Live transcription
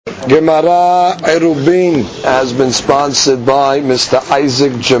Gemara Eruvin has been sponsored by Mr.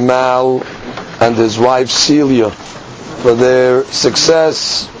 Isaac Jamal and his wife Celia for their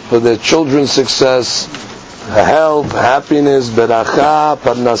success, for their children's success, health, happiness, beracha,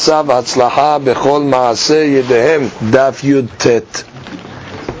 parnasa, v'hatzlacha, bechol maaseh yedehem. Daf Yud Tet.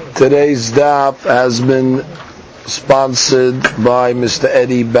 Today's daf has been sponsored by Mr.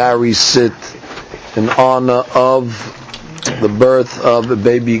 Eddie Barry Sit in honor of the birth of a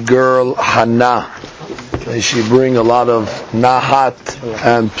baby girl, Hannah. May she bring a lot of nahat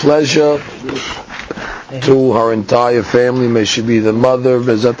and pleasure to her entire family. May she be the mother,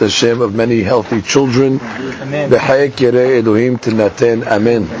 Bezat Hashem, of many healthy children. B'chayek Yerei Elohim Tinaten.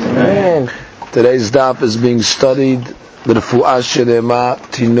 Amen. Today's daf is being studied B'refuah Shelema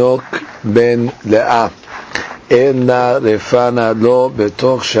Tinok Ben Leah. Ena refana lo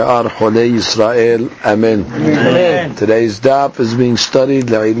betoch she'ar cholei Yisrael. Amen. Today's daf is being studied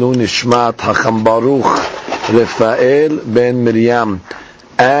Le'ilun Nishmat Hacham Baruch Rafael ben Miriam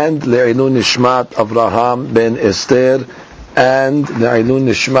and Le'ilun Nishmat Avraham ben Esther and Le'ilun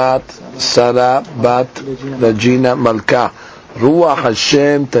Nishmat Sarah bat Regina Malka. Ruach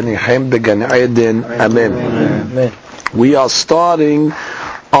Hashem Tanichem Began Eden. Amen. We are starting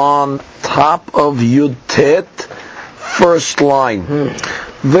on top of Yud Tet, first line.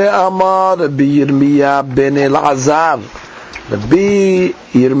 Ve'amar Rabbi Yirmiyah ben Elazar. Rabbi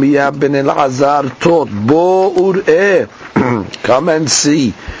Yirmiyah ben Elazar taught, Bo ur'eh, come and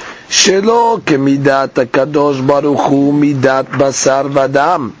see. Shelo kemidat HaKadosh Baruch Hu midat basar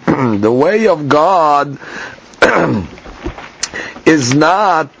vadam. The way of God is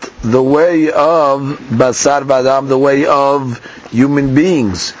not the way of basar vadam, the way of human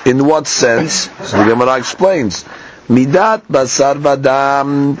beings. In what sense? So the Gemara explains. Midat basar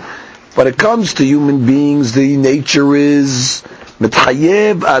vadam. When it comes to human beings, the nature is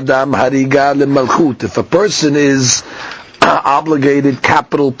mitchayev adam hariga lemalchut. If a person is obligated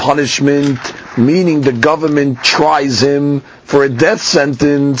capital punishment, meaning the government tries him for a death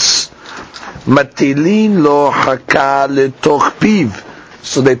sentence, matilin lo haka letoch piv.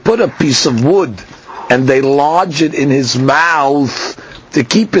 So they put a piece of wood and they lodge it in his mouth to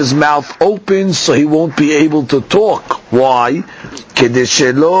keep his mouth open so he won't be able to talk. Why?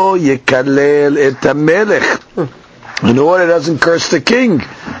 Kedeshelo yekalel et hamelech. In order it doesn't curse the king.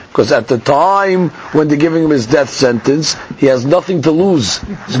 Because at the time when they're giving him his death sentence, he has nothing to lose.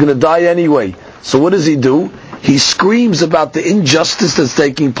 He's going to die anyway. So what does he do? He screams about the injustice that's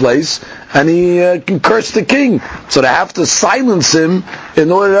taking place, and he can curse the king. So they have to silence him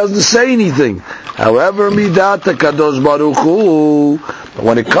in order he doesn't say anything. However, midat HaKadosh Baruch Hu,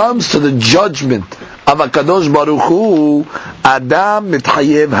 when it comes to the judgment of HaKadosh Baruch Hu, Adam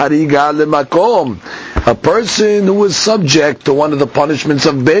mitchayev hariga lemakom. A person who is subject to one of the punishments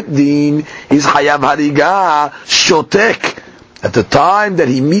of Bet Din is hayav hariga shotek. At the time that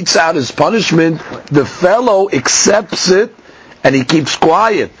he meets out his punishment, the fellow accepts it and he keeps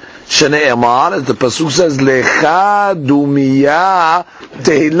quiet. Shne'emar, as the pasuk says, lecha dumiyah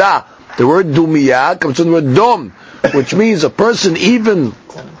tehila. The word dumiyah comes from the word dom, which means a person even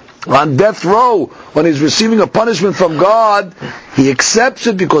on death row, when he's receiving a punishment from God, he accepts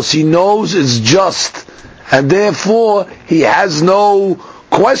it because he knows it's just, and therefore he has no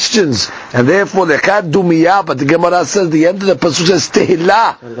questions, and therefore lechad dumiyah. But the Gemara says, the end of the pasuk says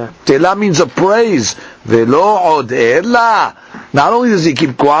tehila. Tehila means a praise. Velo od ela. Not only does he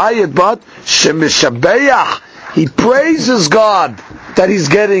keep quiet, but shemishabeach. He praises God that he's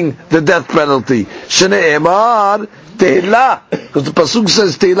getting the death penalty. Shne'emar tehila, because the pasuk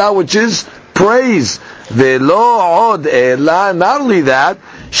says tehila, which is praise. Velo od ela. Not only that,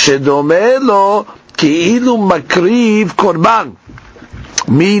 shedomelo ki'ilu makriv korban.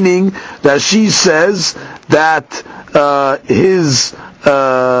 Meaning that she says that his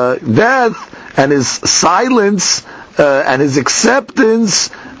death and his silence and his acceptance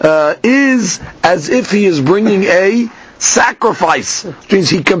is as if he is bringing a sacrifice. Which means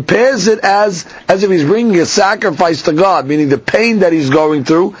he compares it as if he's bringing a sacrifice to God, meaning the pain that he's going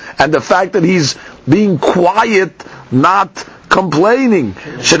through and the fact that he's being quiet, not complaining.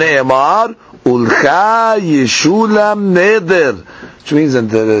 Shne'emar ulcha yeshulam neder. Which means that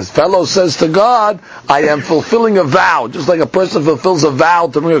the fellow says to God, I am fulfilling a vow. Just like a person fulfills a vow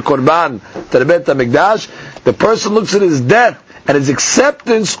to bring a korban to the Beit HaMikdash, the person looks at his death and his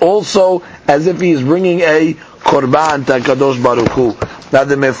acceptance also as if he is bringing a korban to HaKadosh Baruch Hu. Now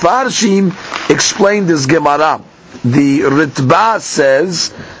the Mefarshim explained this Gemara. The Ritba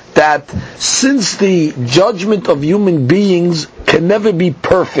says that since the judgment of human beings can never be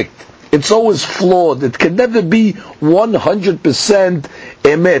perfect, it's always flawed. It can never be 100%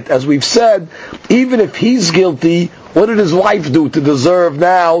 emet. As we've said, even if he's guilty, what did his wife do to deserve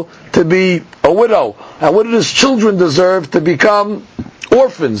now to be a widow? And what did his children deserve to become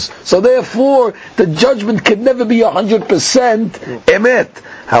orphans? So therefore, the judgment can never be 100% emet.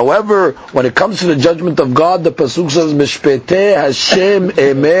 However, when it comes to the judgment of God, the pasuk says, "Mishpetei Hashem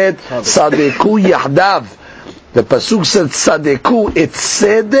emet sadeku yahdav." The pasuk says, "Sadeku," it's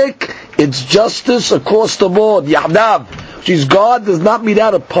tzedek, it's justice across the board. Yahdav, which is God does not mete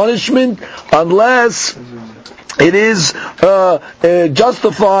out a punishment unless it is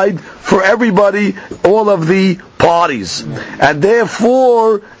justified for everybody, all of the parties, and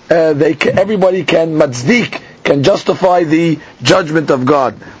therefore everybody can matzdik, can justify the judgment of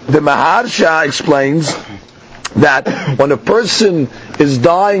God. The Maharsha explains that when a person is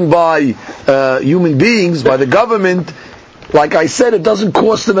dying by human beings, by the government, like I said, it doesn't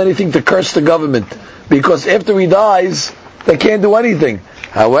cost them anything to curse the government, because after he dies, they can't do anything.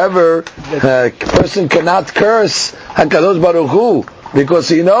 However, a person cannot curse HaKadosh Baruch Hu, because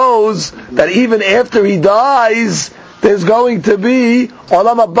he knows that even after he dies, there's going to be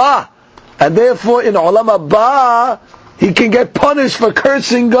Olam Haba. And therefore, in Olam Haba, he can get punished for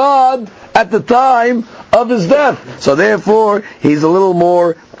cursing God at the time of his death. So therefore, he's a little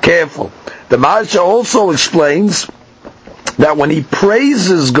more careful. The Maharsha also explains that when he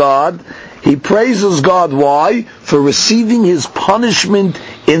praises God why? For receiving his punishment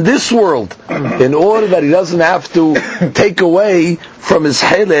in this world, in order that he doesn't have to take away from his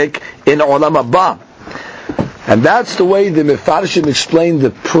helek in Olam Haba. And that's the way the Mefarshim explained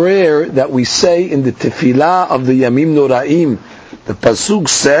the prayer that we say in the Tefillah of the Yamim Noraim. The Pasuk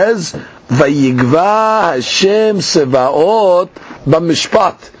says, Vayigva Hashem Sevaot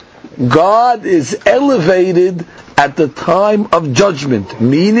B'mishpat. God is elevated at the time of judgment,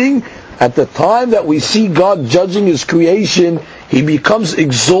 meaning at the time that we see God judging His creation, He becomes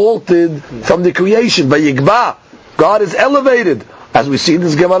exalted from the creation. Vayigva, God is elevated. As we see in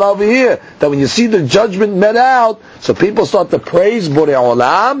this Gemara over here, that when you see the judgment met out, so people start to praise Borei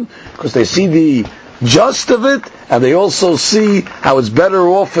Olam, because they see the just of it, and they also see how it's better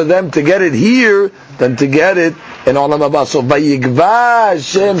off for them to get it here than to get it in Olam Haba. So Vayigva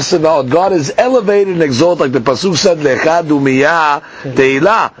Hashem Sevaot, God is elevated and exalted, like the Pasuk said, Lecha Dumiyah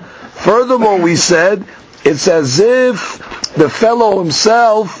Teila. Furthermore, we said, it's as if the fellow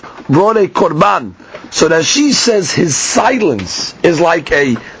himself brought a korban. So that she says his silence is like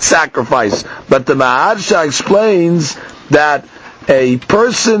a sacrifice. But the Maharsha explains that a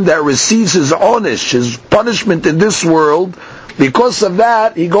person that receives his onish, his punishment in this world, because of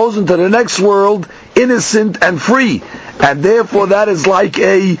that, he goes into the next world innocent and free. And therefore that is like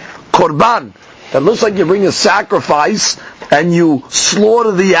a korban. That looks like you bring a sacrifice and you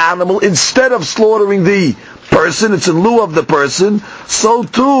slaughter the animal instead of slaughtering the person, it's in lieu of the person, so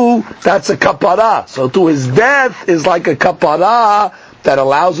too, that's a kapara. So too, his death is like a kapara that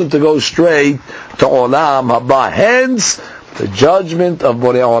allows him to go straight to Olam Haba. Hence, the judgment of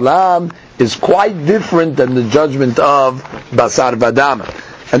Borei Olam is quite different than the judgment of Basar Vadam.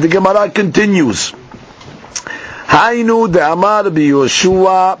 And the Gemara continues. Hainu de'amar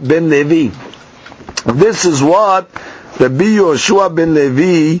b'Yoshua ben Levi. This is what Rabbi Yoshua ben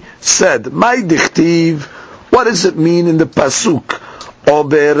Levi said. Mai dichtiv. What does it mean in the pasuk?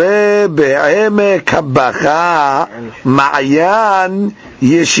 Obere be'emek habacha ma'ayan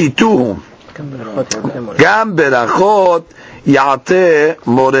yeshituhu gam berachot ya'ateh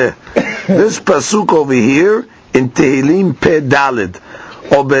moreh. This pasuk over here in Tehillim Peh Daled.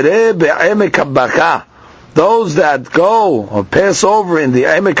 Obere be'emek habacha. Those that go or pass over in the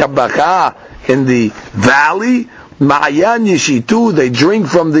emek habacha, in the valley, ma'ayan yeshitu, they drink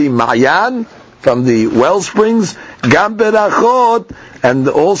from the ma'ayan, from the well springs, gam berachot, and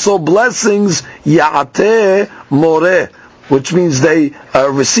also blessings, ya'ateh moreh, which means they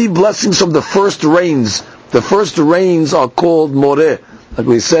receive blessings from the first rains. The first rains are called moreh. Like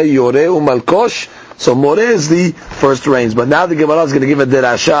we say, yoreh u'malkosh, so moreh is the first rains. But now the Gemara is going to give a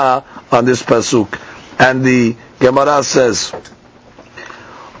derasha on this pasuk. And the Gemara says,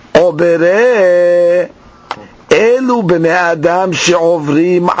 Obere Elu b'nei Adam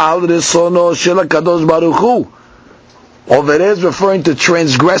she'ovrim al resono shel HaKadosh Baruch Hu. Obere is referring to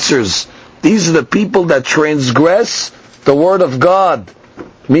transgressors. These are the people that transgress the word of God,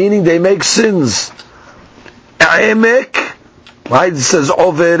 meaning they make sins. Emek, right? It says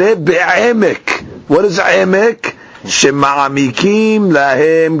Obere be'emek. What is emek? Shema'amikim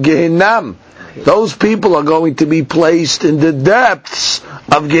lahem gehinam. Those people are going to be placed in the depths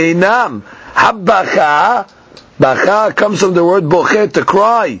of Gehinam. Habbacha, bacha comes from the word boche, to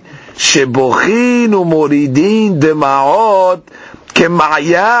cry. שבוכין ומורידין דמעות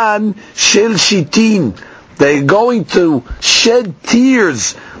כמעיין של שיטין. They're going to shed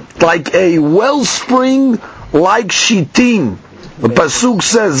tears like a wellspring like shitin. The pasuk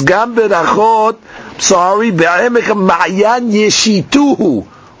says, "Gam berachot." Be'emek ma'yan yeshituhu.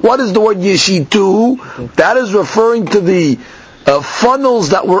 What is the word yeshituhu? That is referring to the funnels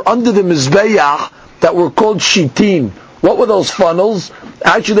that were under the mizbeach that were called shitin. What were those funnels?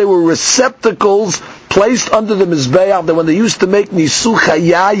 Actually, they were receptacles placed under the mizbeach. That when they used to make nisuch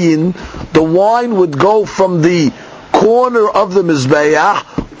hayayin, the wine would go from the corner of the mizbeach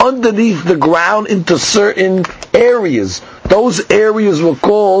underneath the ground into certain areas. Those areas were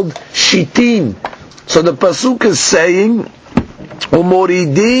called shitin. So the pasuk is saying,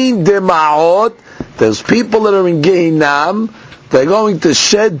 "Umoridin dema'ot." There's people that are in Gehinam. They're going to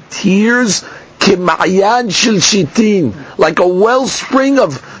shed tears, kima'yan shel shitin, like a wellspring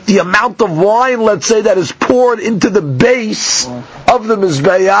of the amount of wine, let's say, that is poured into the base of the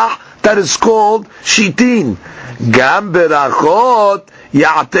mizbeach, that is called shitin. Gam berachot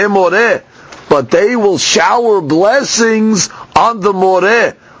ya'ate moreh, but they will shower blessings on the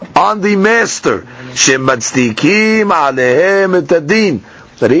moreh, on the master. Shematzdikim alehem et adin.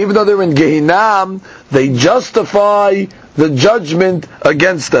 That even though they're in Gehinam, they justify the judgment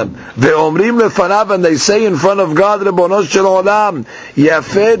against them. Ve'omrim lefanav, and they say in front of God, Ribono shel olam,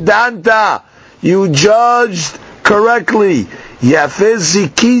 Yafeh danta, you judged correctly. Yafeh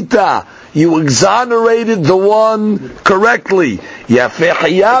zikita, you exonerated the one correctly. Yafeh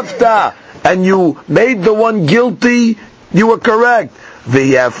chiyavta, and you made the one guilty, you were correct.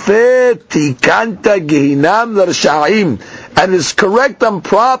 V'yafeh tikanta gehinam l'rasha'im, and it's correct and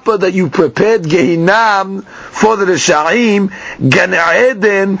proper that you prepared Gehinam for the Risha'im, Gan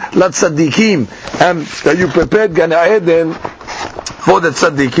Eden l'tzadikim, and that you prepared Gan Eden for the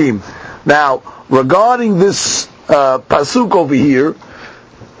tzadikim. Now, regarding this pasuk over here,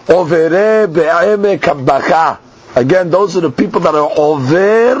 Overe be'emek habbacha. Again, those are the people that are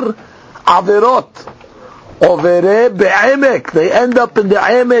over averot. Overe be'emek. They end up in the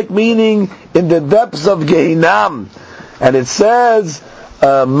emek, meaning in the depths of Gehinam. And it says,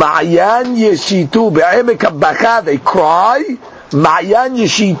 Ma'yan yeshitu be'emek habbacha. They cry. Ma'yan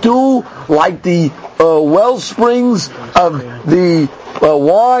yeshitu, like the well springs of the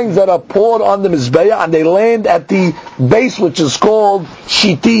wines that are poured on the mizbeah, and they land at the base, which is called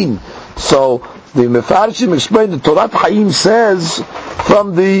shitin. So the Mefarshim explained, the Torah Chaim says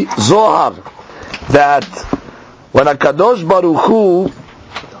from the Zohar that when HaKadosh Baruch Hu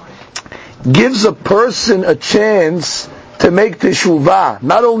gives a person a chance to make teshuvah,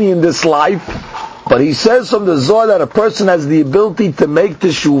 not only in this life, but he says from the Zohar that a person has the ability to make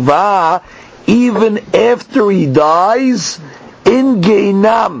teshuvah even after he dies in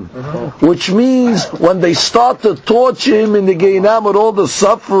Gehinam, which means when they start to torture him in the Gehinam with all the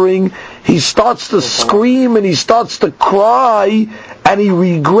suffering, he starts to scream and he starts to cry, and he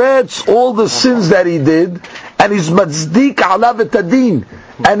regrets all the sins that he did, and he's matzdik alav et adin,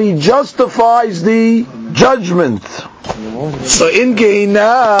 and he justifies the judgment. So in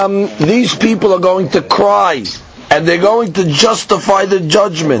Gehinam, these people are going to cry, and they're going to justify the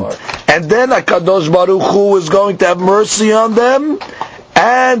judgment. And then HaKadosh Baruch Hu is going to have mercy on them,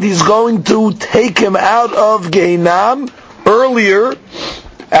 and He's going to take him out of Gehinam earlier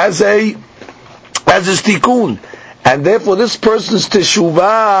as his tikkun. And therefore this person's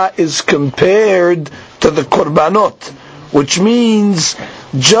teshuvah is compared to the korbanot, which means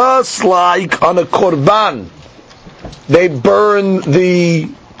just like on a korban, they burn the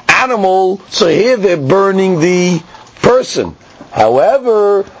animal, so here they're burning the person.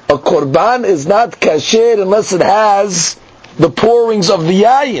 However, a korban is not kasher unless it has the pourings of the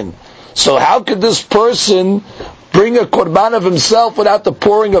yayin. So how could this person bring a korban of himself without the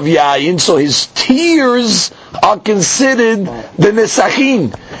pouring of yayin? So his tears are considered the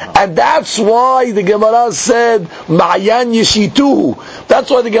nesachin. And that's why the Gemara said, Ma'yan yeshituhu. That's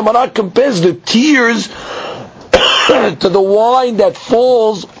why the Gemara compares the tears to the wine that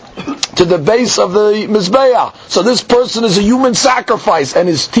falls to the base of the mizbeah. So this person is a human sacrifice, and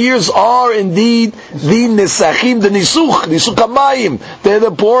his tears are indeed the nisachim, the nisuch hamayim. They're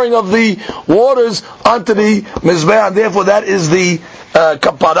the pouring of the waters onto the mizbeah, and therefore that is the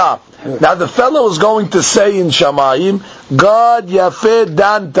kapara. Now the fellow is going to say in Shamayim, God yafeh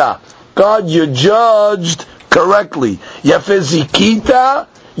danta, God, you judged correctly. Yafeh zikita,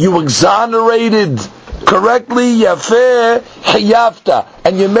 you exonerated correctly. Yafeh hiyafta,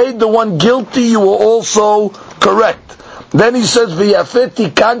 and you made the one guilty, you were also correct. Then he says, V'yafeh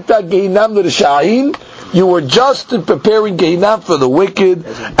tikanta gehinam l'risha'im, You were just in preparing Gehinam for the wicked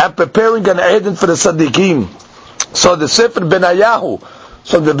and preparing Gan Eden for the Tzaddikim. So the Sefer Benayahu,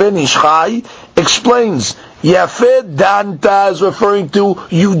 so the Ben Ishchai, explains, Yafeh Danta is referring to,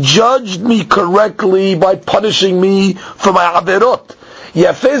 you judged me correctly by punishing me for my Averot.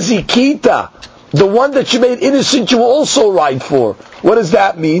 Yafeh Zikita, the one that you made innocent, you were also right for. What does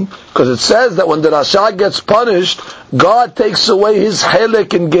that mean? Because it says that when the Rasha gets punished, God takes away his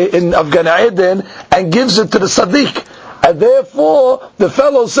Helek of Gan Eden and gives it to the Sadiq. And therefore, the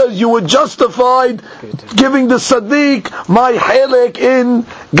fellow says, you were justified giving the Sadiq my Helek in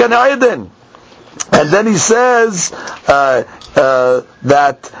Gan Eden. And then he says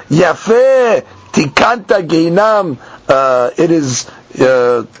that Yafeh Tikanta Gehinam, it is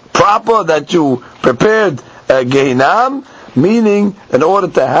proper that you prepared Gehinam, meaning in order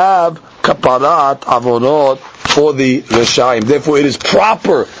to have kaparat avonot for the Reshaim. Therefore, it is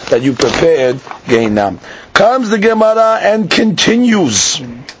proper that you prepared Gehinam. Comes the Gemara and continues.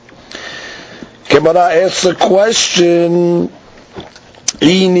 Gemara asks a question.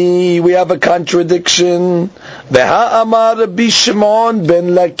 We have a contradiction. Veha amar Rabbi Shimon ben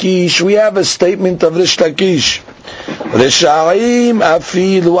Lakish. We have a statement of Rish Lakish. Reshaim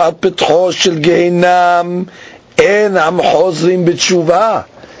afilu al petcho shel Gehinam enam chozrim b'tshuva.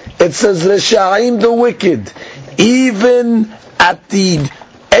 It says Reshaim, the wicked, even at the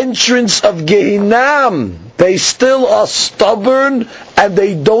entrance of Gehinam, they still are stubborn and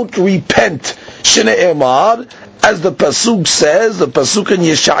they don't repent. Shne'emar, as the pasuk says, the pasuk in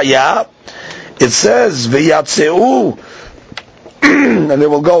Yeshaya, it says V'yatzeu, and they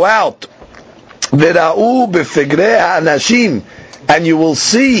will go out. V'ra'u b'figrei ha'anashim, and you will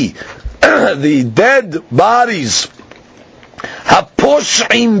see the dead bodies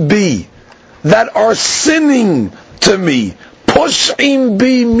haposh'im bi, that are sinning to me. Posh'im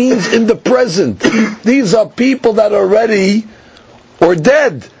bi means in the present. These are people that already were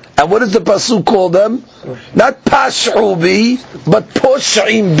dead. And what does the pasuk call them? Not pash'u bi, but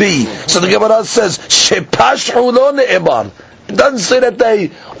posh'im bi. So the Gemara says, shepash'u lo ne'emar. It doesn't say that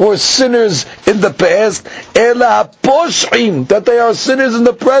they were sinners in the past. Ela posh'im, that they are sinners in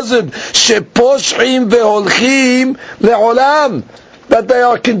the present. Sheposh'im veholchim le'olam, that they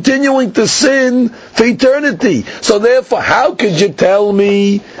are continuing to sin for eternity. So therefore, how could you tell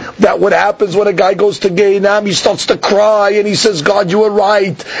me that what happens when a guy goes to Gehinam, he starts to cry and he says, God, you were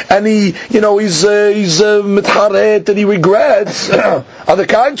right, and he's mitcharet and he regrets? On the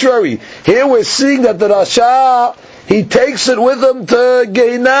contrary, here we're seeing that the Rasha, he takes it with him to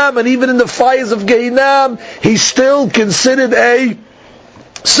Gehinam, and even in the fires of Gehinam, he's still considered a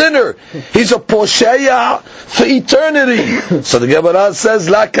sinner. He's a posheya for eternity. So the Gemara says,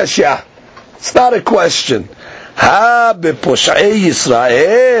 La kasha. It's not a question. Ha beposhei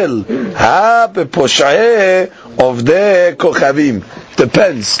Yisrael, ha beposhei ovdei kochavim.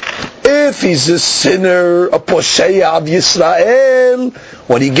 Depends. If he's a sinner, a posheya of Yisrael,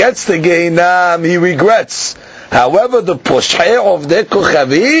 when he gets to Gehinam, he regrets. However, the poshei of the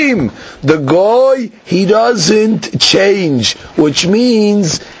kochavim, the goy, he doesn't change, which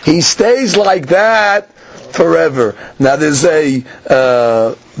means he stays like that forever. Now, there's a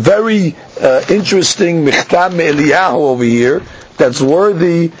very interesting Michtam Eliyahu over here that's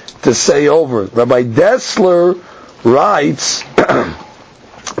worthy to say over. Rabbi Dessler writes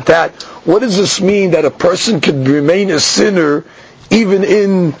that what does this mean that a person could remain a sinner even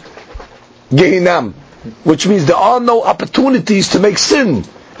in Gehinam? Which means there are no opportunities to make sin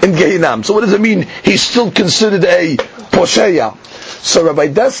in Gehinam. So what does it mean? He's still considered a posheya. So Rabbi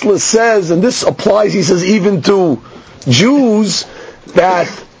Dessler says, and this applies, he says, even to Jews, that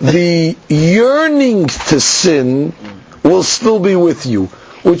the yearning to sin will still be with you.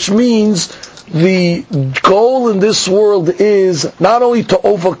 Which means the goal in this world is not only to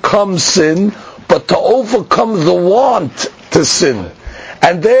overcome sin, but to overcome the want to sin.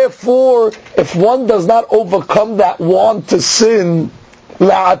 And therefore, if one does not overcome that want to sin,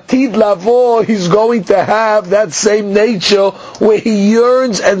 la'atid lavo, he's going to have that same nature where he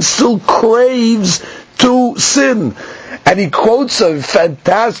yearns and still craves to sin. And he quotes a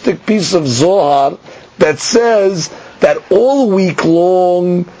fantastic piece of Zohar that says that all week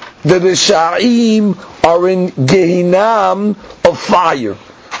long, the Risha'im are in Gehinam of fire.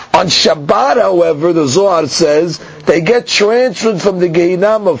 On Shabbat, however, the Zohar says, they get transferred from the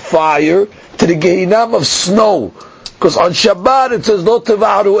Gehinam of fire to the Gehinam of snow. Because on Shabbat it says, Lo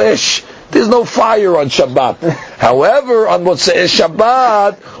tevaru esh. There's no fire on Shabbat. However, on Motzei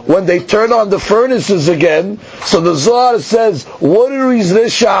Shabbat, when they turn on the furnaces again, so the Zohar says, what do these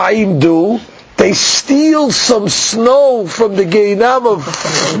Risha'im do? they steal some snow from the Gehinam of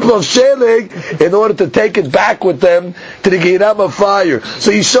Sheleg in order to take it back with them to the Gehinam of fire. So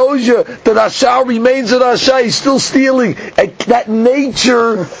he shows you that Rasha remains an Rasha, he's still stealing. And that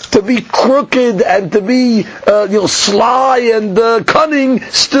nature to be crooked and to be sly and cunning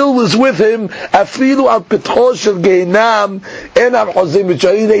still was with him. Afilu al pitcho shel Gehinam enam chozim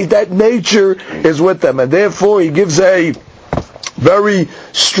b'shayidei. That nature is with them, and therefore he gives a very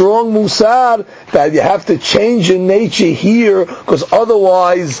strong musar that you have to change your nature here, because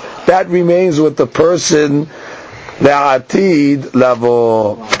otherwise that remains with the person. Le'atid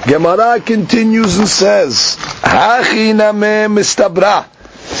lavo. Gemara continues and says, Hachi nameh mistabra.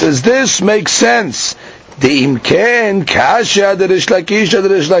 Says this makes sense. De'imken kasha d'Rish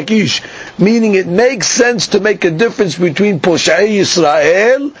Lakish. Meaning it makes sense to make a difference between Poshei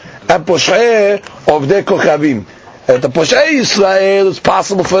Yisrael and Poshei of the Kochavim. At the Poshei Yisrael, it's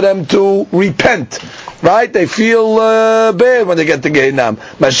possible for them to repent, right? They feel bad when they get to Gehinam.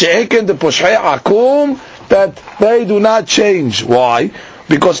 Mashiach the Poshei Akum, that they do not change. Why?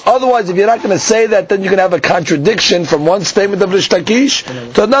 Because otherwise, if you're not going to say that, then you're going to have a contradiction from one statement of Rish Lakish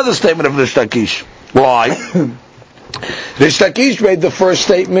to another statement of Rish Lakish. Why? Rish Lakish made the first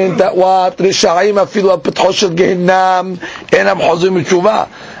statement that what? Rishayim afilu apetcho shel Gehinam enam chozim b'tshuva.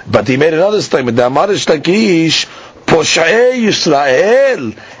 But he made another statement that Amar Rish Lakish Poshei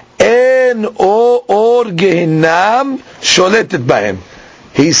Yisrael en or Gehinam sholetet bahem.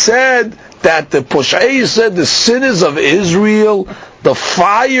 He said that the Poshei said the sinners of Israel, the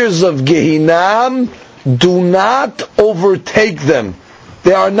fires of Gehinam, do not overtake them.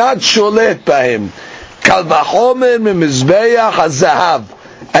 They are not sholet bahem. Kal vachomer mimizbeach hazahav,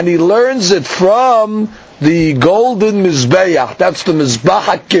 and he learns it from the golden mizbeach. That's the mizbach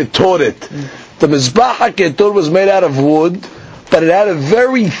haketoret. The mizbach haketoret was made out of wood, but it had a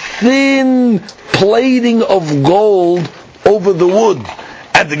very thin plating of gold over the wood.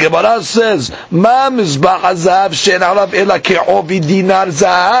 And the Gemara says, Ma mizbach hazahav she'en alav ela ke'ovi dinar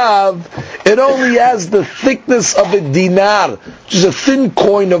zahav. It only has the thickness of a dinar, which is a thin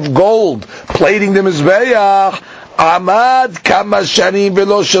coin of gold. Plating the mizbeach, amad kama shanim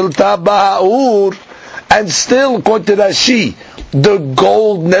velo shelta ba'ur. And still, according to Rashi, the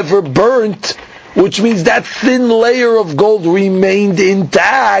gold never burnt, which means that thin layer of gold remained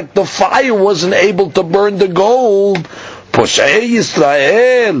intact. The fire wasn't able to burn the gold. Poshei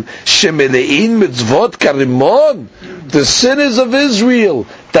Yisrael shemelein mitzvot karimon. The sinners of Israel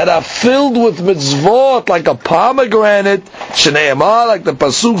that are filled with mitzvot like a pomegranate, shneimar, like the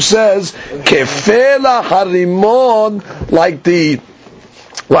pasuk says, kefela harimon, like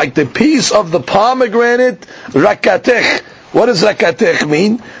the piece of the pomegranate, rakatech. What does rakatech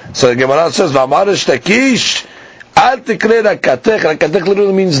mean? So the Gemara says, V'amar Rish Lakish, al tikre rakatech. Rakatech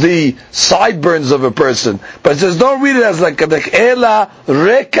literally means the sideburns of a person. But it says, don't read it as rakatech, ela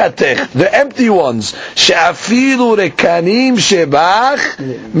rekatech, the empty ones. She'afilu rekanim shebach,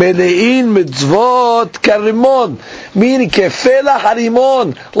 melein mitzvot karimon. Meaning, kefela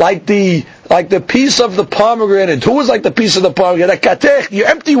harimon, like the piece of the pomegranate. Who is like the piece of the pomegranate? Rakatech, your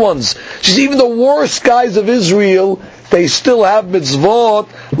empty ones. She's even the worst guys of Israel, they still have mitzvot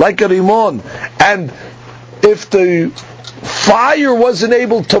like a rimon. And if the fire wasn't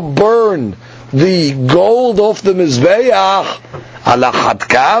able to burn the gold off the mizbeach, alachat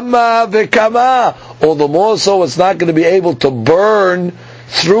kama vekama, all the more so it's not going to be able to burn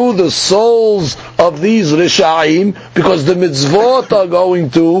through the souls of these Rishaim, because the mitzvot are going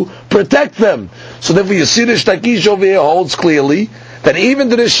to protect them. So therefore you see Rish Lakish over here holds clearly that even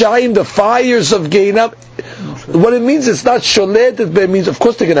the Rishaim, the fires of Gehinam, what it means, it's not sholet, it means of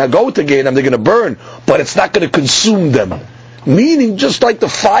course they're going to go to Gehinam, they're going to burn, but it's not going to consume them. Meaning, just like the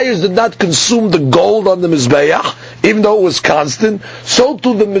fires did not consume the gold on the Mizbeach, even though it was constant, so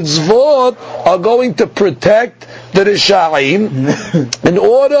too the mitzvot are going to protect the Rishaim in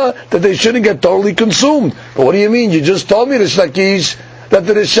order that they shouldn't get totally consumed. But what do you mean? You just told me, Rish Lakish, that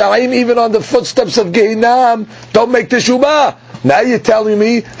the Rishaim, even on the footsteps of Gehinam, don't make teshubah. Now you're telling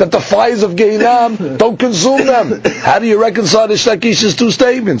me that the fires of Gehinam don't consume them. How do you reconcile Rish Lakish's two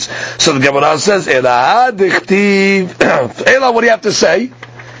statements? So the Gemara says, Ela, what do you have to say?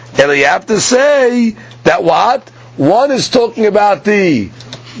 Ela, you have to say that what? One is talking about the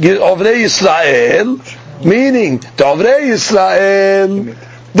Ovrei Yisrael, meaning the Ovrei Yisrael,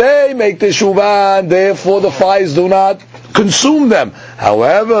 they make teshuvah, and therefore the fires do not consume them.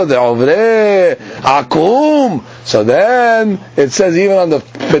 However, the Ovrei Akum, so then it says even on the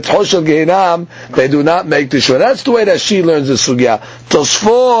Petcho Shel Gehinam, they do not make teshuvah. That's the way that she learns the sugya.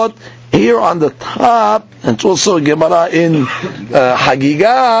 Tosfot here on the top, and it's also a Gemara in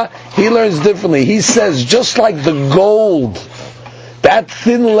Hagigah, he learns differently. He says, just like the gold, that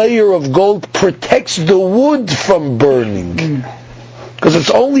thin layer of gold protects the wood from burning, because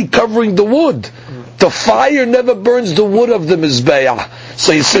it's only covering the wood. The fire never burns the wood of the Mizbeah.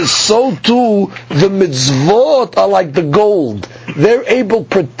 So he says, so too, the mitzvot are like the gold. They're able to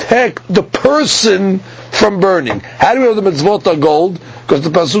protect the person from burning. How do we know the mitzvot are gold? Because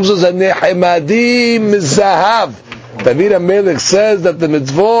the Pasuk says, Nehemadim mizahav. David HaMelech says that the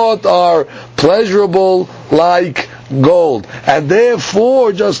mitzvot are pleasurable like gold. And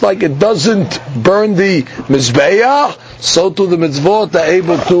therefore, just like it doesn't burn the Mizbeah, so too the mitzvot are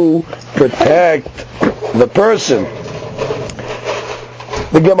able to protect the person.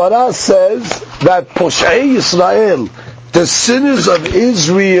 The Gemara says that Poshei Yisrael, the sinners of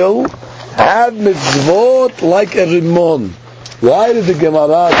Israel, have mitzvot like a rimon. Why did the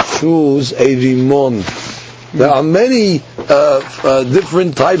Gemara choose a rimon? There are many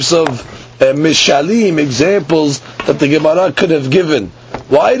different types of mishalim, examples that the Gemara could have given.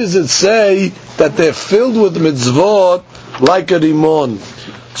 Why does it say that they're filled with mitzvot like a rimon?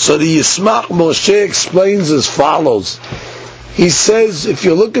 So the Yismach Moshe explains as follows. He says, if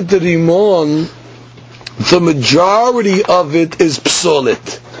you look at the rimon, the majority of it is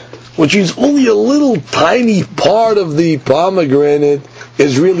psolit, which means only a little tiny part of the pomegranate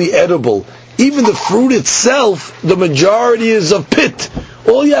is really edible. Even the fruit itself, the majority is of pit.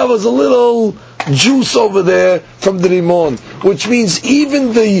 All you have is a little juice over there from the rimon, which means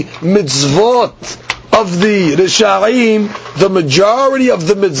even the mitzvot of the Risha'im, the majority of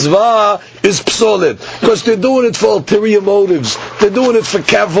the mitzvah is psolit, because they're doing it for ulterior motives. They're doing it for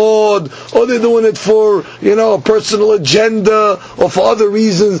kavod, or they're doing it for, a personal agenda, or for other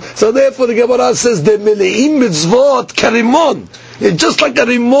reasons. So therefore the Gemara says, the meleim mitzvot karimon. Just like a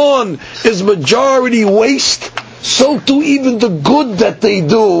rimon is majority waste, so too even the good that they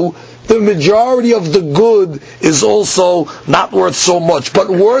do, the majority of the good is also not worth so much, but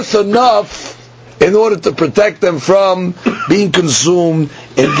worth enough in order to protect them from being consumed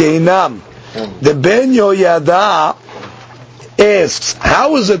in Gehinnom. The Ben Yoyada asks,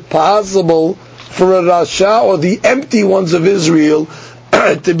 how is it possible for a Rasha, or the empty ones of Israel,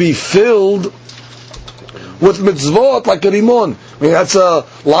 to be filled with mitzvot like a rimon? I mean, that's a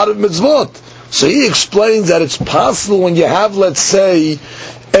lot of mitzvot. So he explains that it's possible when you have, let's say,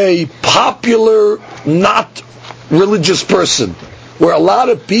 a popular, not religious person, where a lot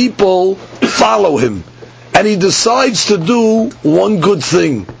of people follow him, and he decides to do one good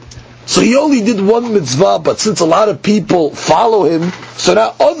thing. So he only did one mitzvah, but since a lot of people follow him, so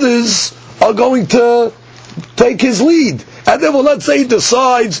now others are going to take his lead. And then, let's say he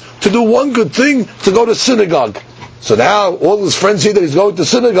decides to do one good thing, to go to synagogue. So now all his friends see that he's going to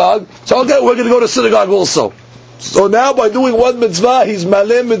synagogue, so okay, we're going to go to synagogue also. So now by doing one mitzvah, he's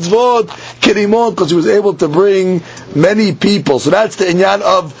maleh mitzvot kirimon, because he was able to bring many people. So that's the inyan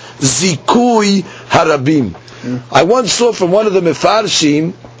of zikui harabim. I once saw from one of the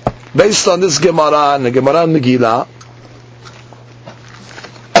mefarshim, based on this Gemara, and the Gemara Megillah,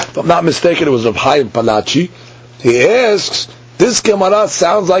 if I'm not mistaken, it was of Chaim Palachi. He asks, this Gemara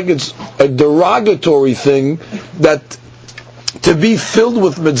sounds like it's a derogatory thing, that to be filled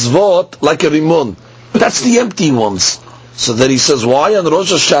with mitzvot like a rimon. That's the empty ones. So then he says, why on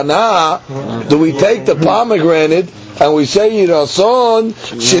Rosh Hashanah do we take the pomegranate and we say, Yirason,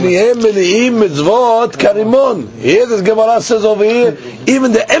 Shinihem Meli'im Mitzvot Karimon? Here the Gemara says over here,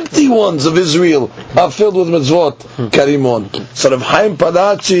 even the empty ones of Israel are filled with Mitzvot Karimon. So Rav Chaim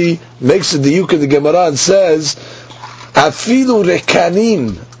Padachi makes a diuk in the Gemara and says, Afilu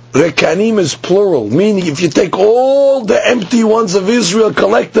Rekanim. Rekanim is plural, meaning if you take all the empty ones of Israel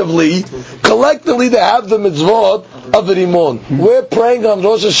collectively they have the mitzvot of the rimon. We're praying on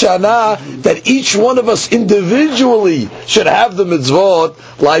Rosh Hashanah that each one of us individually should have the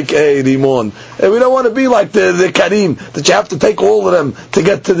mitzvot like a rimon. And we don't want to be like the Rekanim, that you have to take all of them to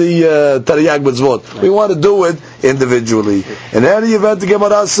get to the Taryag mitzvot. We want to do it individually. In any event, the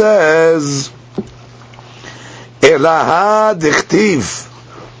Gemara says, Elaha dichtiv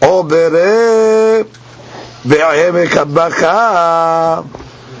so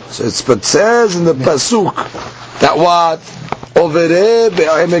it says in the pasuk that what?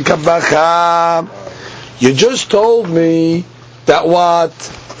 You just told me that what?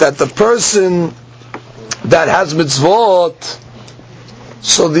 That the person that has mitzvot,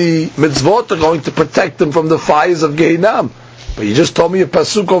 so the mitzvot are going to protect them from the fires of Gehinnom. But you just told me a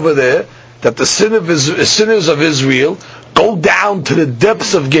pasuk over there that the sinners of Israel go down to the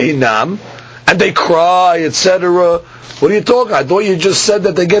depths of Gehinnom, and they cry, etc. What are you talking? I thought you just said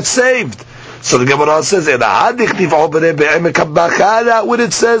that they get saved. So the Gemara says, that what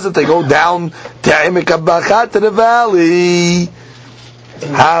it says that they go down to the valley.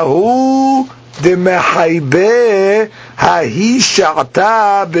 Hahu de mehaibe hahi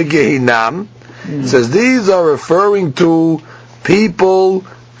sha'ata begehinam. Says these are referring to people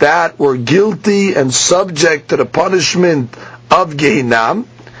that were guilty and subject to the punishment of Gehinam.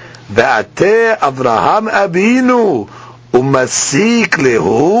 Ve'ateh Avraham Abinu umasik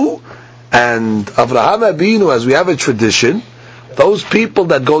lehu. And Avraham Abinu, as we have a tradition, those people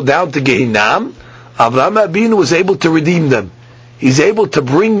that go down to Gehinam, Avraham Abinu was able to redeem them. He's able to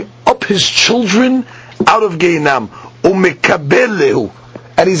bring up his children out of Gehinam. Umekabel lehu.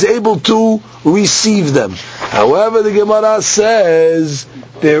 And he's able to receive them. However, the Gemara says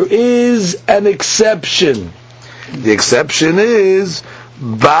there is an exception. The exception is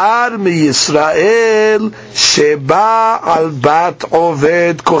Bar mi Yisrael sheba al bat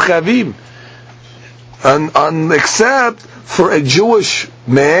oved kochavim, and except for a Jewish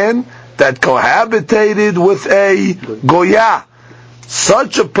man that cohabitated with a goya.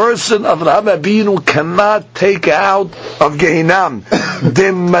 Such a person, Avraham Abinu cannot take out of Gehinam.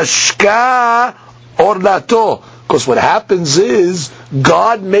 Demashka orlato. Because what happens is,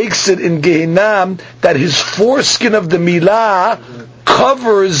 God makes it in Gehinam that his foreskin of the milah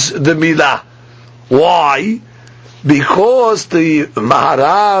covers the milah. Why? Because the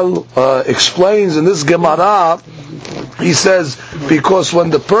Maharal explains in this Gemara, he says, because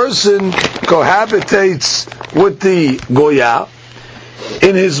when the person cohabitates with the Goya,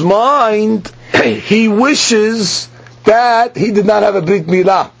 in his mind, he wishes that he did not have a Brit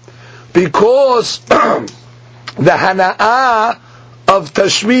Milah. Because the Hana'ah of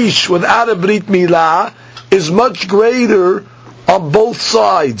Tashmish without a Brit Milah is much greater on both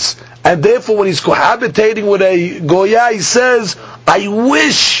sides. And therefore when he's cohabitating with a Goya, he says, I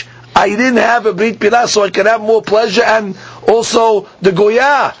wish I didn't have a Brit Milah so I could have more pleasure, and also the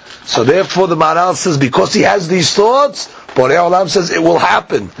Goya. So therefore the Maharal says, because he has these thoughts, Borei Olam says it will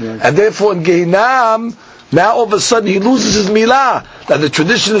happen. Yeah. And therefore in Gehinam, now all of a sudden he loses his milah. Now the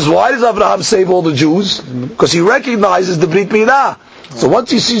tradition is, why does Abraham save all the Jews? Because he recognizes the Brit Milah. So once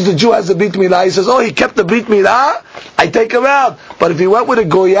he sees the Jew has the Brit Milah, he says, oh, he kept the Brit Milah, I take him out. But if he went with a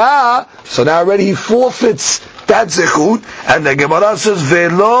Goya, so now already he forfeits that zechut. And the Gemara says,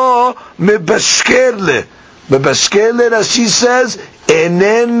 Velo mebashkerle. Mebashkerle, as she says,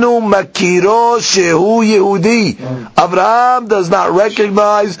 Enenu makiro shehu Yehudi. Abraham does not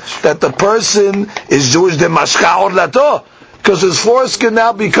recognize that the person is Jewish. De mashka orlato, because his foreskin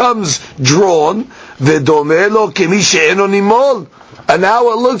now becomes drawn. Vedomelo kemi she'eno nimol, and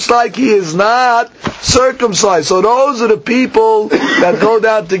now it looks like he is not circumcised. So those are the people that go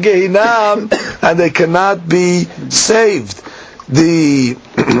down to Gehinam and they cannot be saved. The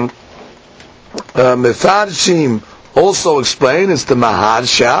Mefarshim also explain, it's the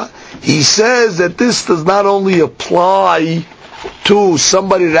Maharsha, he says that this does not only apply to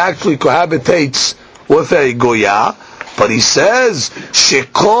somebody that actually cohabitates with a Goya, but he says,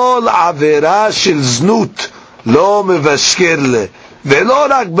 Shekol Avera Shel Znut Lo Mevashker Velo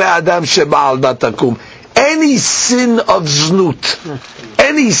Rak Be'adam Sheba'al Batakum. Any sin of Znut,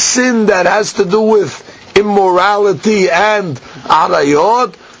 any sin that has to do with immorality and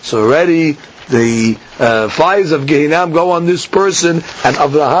Arayot, so already the fires of Gehinam go on this person, and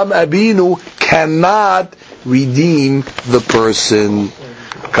Avraham Abinu cannot redeem the person.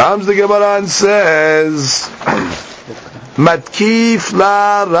 Comes the Gemara and says, Matkif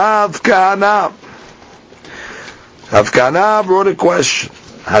la Rav Kahana. Rav Kahana brought a question.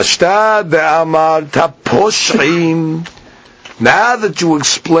 Hashtad be'amar taposh'im. Now that you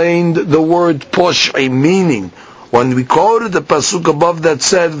explained the word posh'im, meaning, when we quoted the pasuk above that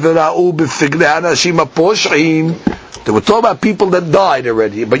said, V'ra'u b'fignei hanashim posh'im, they were talking about people that died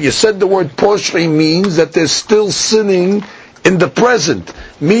already, but you said the word posh'im means that they're still sinning in the present,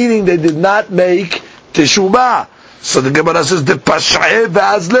 meaning they did not make teshuvah. So the Gemara says, the pash'eh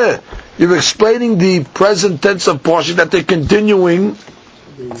v'azleh. You're explaining the present tense of posh'im, that they're continuing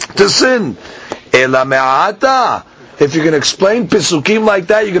to sin. Ela me'ata. If you're going to explain pisukim like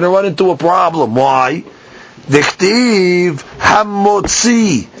that, you're going to run into a problem. Why? Dichtiv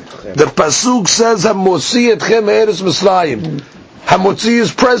hamotzi. The pasuk says hamotzi etchem eretz Mitzrayim. Hamotzi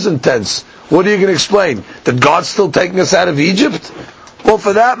is present tense. What are you going to explain? That God's still taking us out of Egypt? Or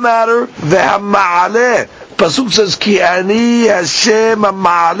for that matter, the hamma'aleh. pasuk says, Ki ani Hashem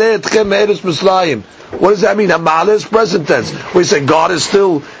ha'ma'aleh etchem me'eretz Mitzrayim. What does that mean? Ha'ma'aleh is present tense. We say God is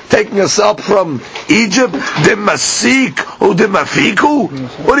still taking us up from Egypt. Demasik u demafiku.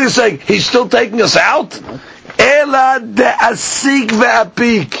 What are you saying? He's still taking us out? Ela de'asik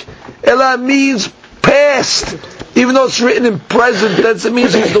ve'apik. Ela means past. Even though it's written in present tense, it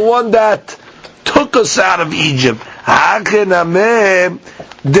means he's the one that took us out of Egypt. Hakenameh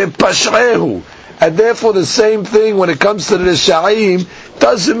depashrehu. And therefore the same thing when it comes to the Reshaim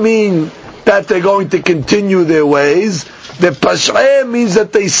doesn't mean that they're going to continue their ways. The Pashrei means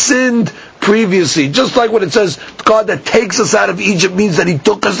that they sinned previously. Just like when it says God that takes us out of Egypt means that He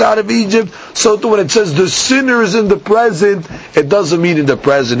took us out of Egypt. So too when it says the sinner is in the present, it doesn't mean in the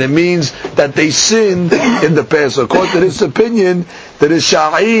present. It means that they sinned in the past. So according to this opinion, the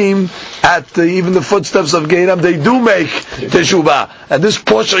Rishaim at even the footsteps of Gehinnom, they do make teshuvah. And this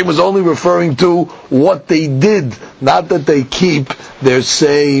portion was only referring to what they did, not that they keep their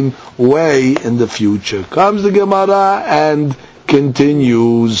same way in the future. Comes the Gemara and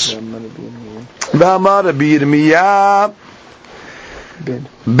continues. V'amar Rabbi Yirmiyah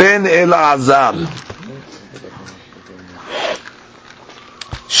ben Elazar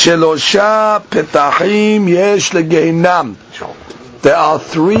Shelosha petachim yesh leGehinnom. There are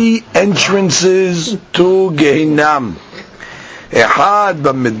 3 entrances to Gehinnom. Echad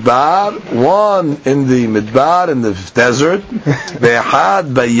b'midbar, 1 in the midbar, in the desert.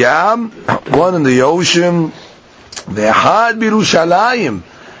 Ve'echad b'yam, 1 in the ocean. Ve'echad b'Yerushalayim,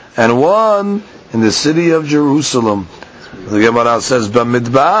 and 1 in the city of Jerusalem. The Gemara says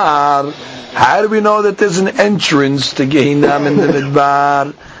b'midbar. How do we know that there's an entrance to Gehinnom in the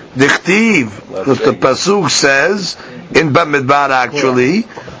midbar? Dichtiv, because the pasuk says in Bamidbar actually,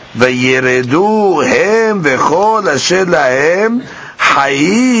 Vayiredu hem vechol asher lahem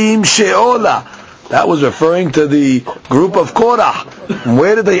hayim she'ola. That was referring to the group of Korah.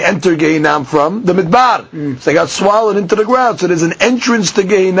 Where did they enter Gehinnom from? The Midbar. So they got swallowed into the ground. So there's an entrance to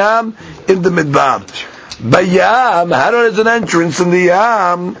Gehinnom in the Midbar. Bayam, how does an entrance in the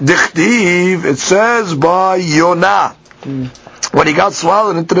Yam? Dichtiv, it says by Yonah. When he got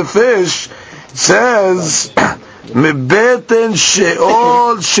swallowed into the fish, it says, Mebeten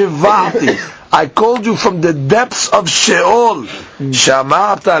Sheol Shivati. I called you from the depths of Sheol.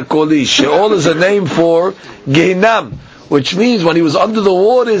 Shamata Koli. Sheol is a name for Gehinnom, which means when he was under the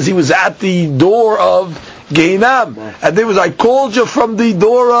waters, he was at the door of Gehinnom. And there was, I called you from the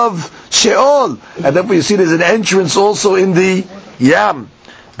door of Sheol. And then you see there's an entrance also in the Yam.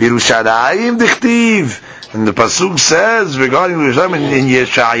 Birushalayim Dichtiv. And the pasuk says regarding Yerushalayim in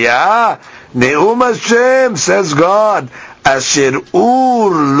Yeshaya, Ne'um Hashem, says God, Asher Ur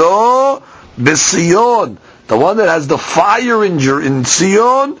Lo B'Sion, the one that has the fire in Sion,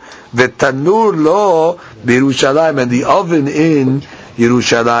 V'Tanur Lo B'Yerushalayim, and the oven in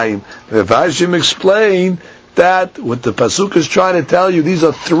Yerushalayim. V'Hashim explained that what the pasuk is trying to tell you, these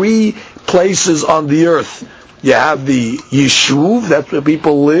are 3 places on the earth. You have the Yishuv, that's where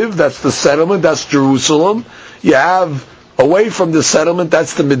people live, that's the settlement, that's Jerusalem. You have, away from the settlement,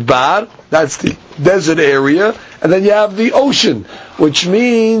 that's the Midbar, that's the desert area. And then you have the ocean, which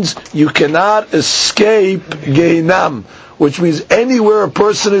means you cannot escape Gehinnom, which means anywhere a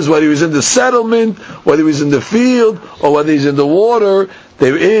person is, whether he's in the settlement, whether he's in the field, or whether he's in the water,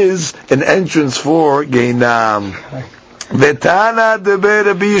 there is an entrance for Gehinnom. Vetana deber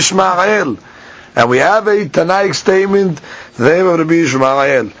Rabbi Yishmael. And we have a Tanaic statement, the name of Rabbi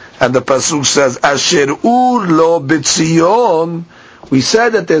Yishmael, and the pasuk says, Asher ur lo b'Tzion. We said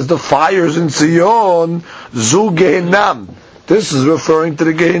that there's the fires in Zion, zu Gehinnom. This is referring to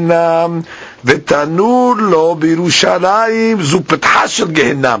the Gehinnom. V'tanur lo b'Yerushalayim, zu petach shel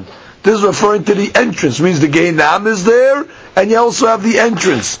Gehinnom. This is referring to the entrance, means the Gehinnom is there, and you also have the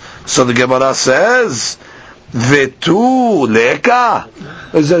entrance. So the Gemara says, Vetu leka.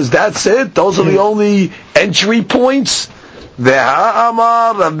 It says that's it. Those are the only entry points. Veha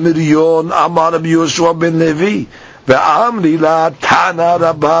amar Rav Mirion amar Rabbi Yoshua ben Levi. Ve'amri la tana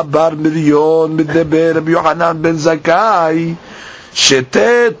Rabba bar Mirion middeber Rabbi Yohanan ben Zakkai.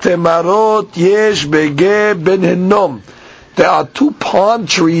 Shete temarot yesh bege ben Hinnom. There are 2 palm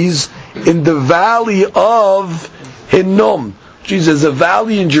trees in the valley of Hinnom. There's a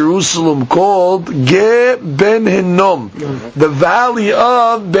valley in Jerusalem called Ge Ben Hinnom, the valley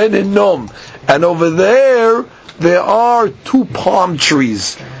of Ben Hinnom, and over there are 2 palm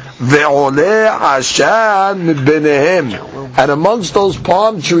trees. Ve'oleh ashan benehem, and amongst those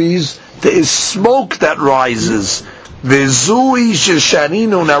palm trees there is smoke that rises. Ve'zui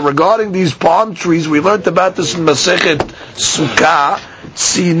sheshaninu. Now regarding these palm trees, we learned about this in Masechet Sukkah,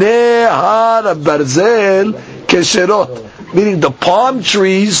 Sineh har barzel kesherot, meaning the palm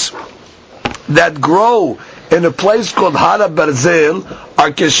trees that grow in a place called har barzel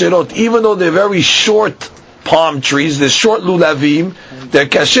are kesherot, even though they're very short palm trees, they're short lulavim, they're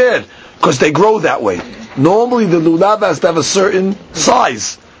kasher because they grow that way. Normally the lulav has to have a certain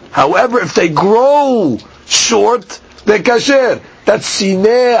size. However, if they grow short, they're kasher. That's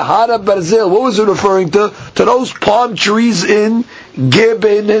sineh hara barzel. What was it referring to? To those palm trees in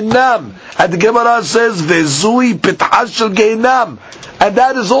Gebenam. And the Gemara says, Vezui pitach shel Geinam. And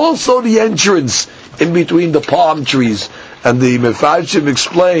that is also the entrance in between the palm trees. And the Mefarshim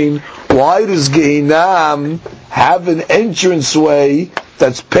explain, why does Geinam have an entranceway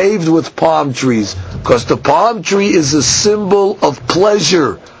that's paved with palm trees? Because the palm tree is a symbol of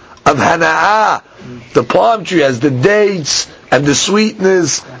pleasure, of hana'ah. The palm tree has the dates and the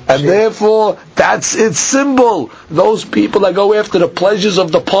sweetness, and therefore that's its symbol. Those people that go after the pleasures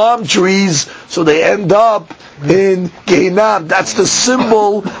of the palm trees, so they end up in Gehinam. That's the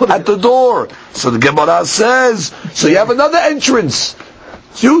symbol at the door. So the Gemara says, so you have another entrance.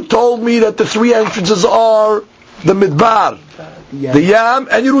 You told me that the three entrances are the Midbar, the Yam,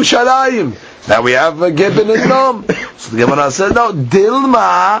 and Yerushalayim. Now we have Geben and Nom. So the Gemara says, no,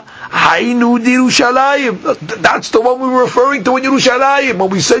 Dilma, Hainu Yerushalayim. That's the one we were referring to in Yerushalayim.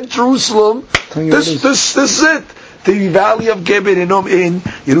 When we said Jerusalem, this is it. The valley of Geben and Nom in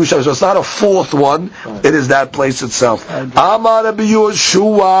Yerushalayim. So it's not a fourth one. It is that place itself. Amar Rabbi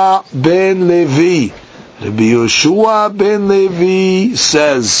Yoshua ben Levi. Rabbi Yoshua ben Levi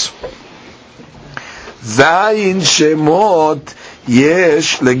says, Zayin Shemot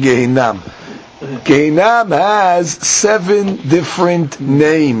Yesh LeGehinam. Gehinam has 7 different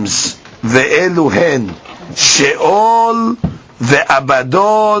names. Ve'eluhen Sheol,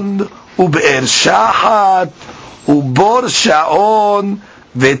 Ve'abadon, Ube'er Shahat, Ubor Shaon,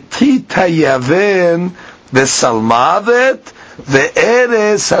 Ve'tit HaYaven, Ve'salmavet,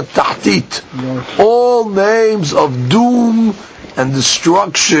 Ve'eres HaTachtit. All names of doom and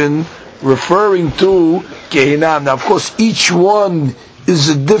destruction referring to Gehinam. Now, of course, each one is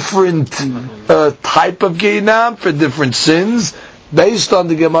a different type of Gehinam for different sins, based on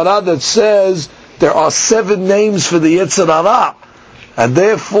the Gemara that says there are 7 names for the Yetzer Hara, and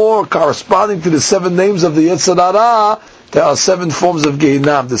therefore, corresponding to the 7 names of the Yetzer Hara, there are 7 forms of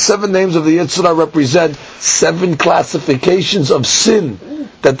Gehinam. The 7 names of the Yetzer Hara represent 7 classifications of sin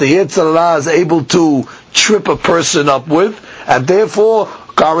that the Yetzer Hara is able to trip a person up with, and therefore,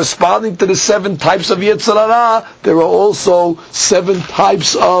 corresponding to the 7 types of Yetzer Hara, there are also 7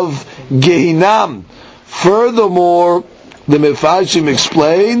 types of Gehinam. Furthermore, the Mefarshim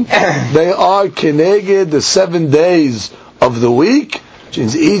explain, they are keneged the 7 days of the week, which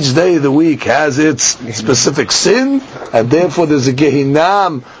means each day of the week has its specific sin, and therefore there's a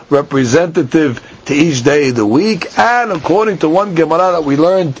Gehinam representative to each day of the week. And according to one Gemara that we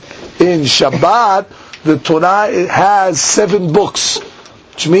learned in Shabbat, the Torah has 7 books,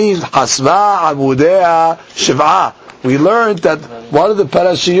 which means Hasva Amudea Shiv'ah. We learned that one of the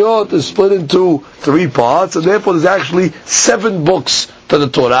parashiyot is split into 3 parts, and therefore there's actually 7 books to the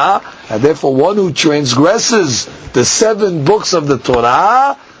Torah, and therefore one who transgresses the 7 books of the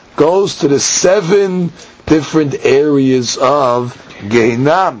Torah goes to the 7 different areas of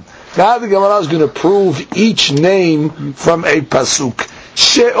Gehinam. Now the Gemara is going to prove each name from a pasuk.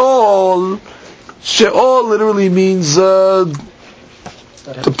 Sheol literally means the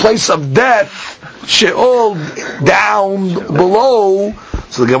place of death. Sheol, down below.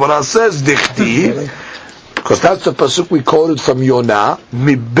 So the Gemara says, Dichtiv, because that's the pasuk we quoted from Yonah.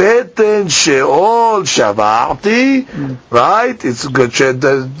 Mibeten Sheol Shavarti. Right? It's good.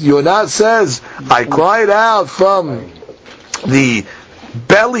 Yonah says, I cried out from the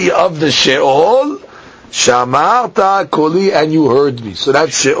belly of the Sheol. Shamarta Koli, and you heard me. So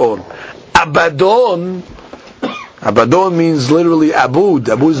that's Sheol. Abadon means literally Abud.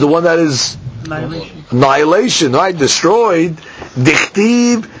 Abud is the one that is annihilation, right? Destroyed.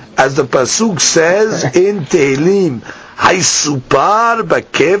 Dichtiv, as the pasuk says in Tehillim, Haisupar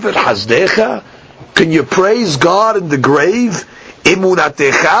bakever hasdecha. Can you praise God in the grave?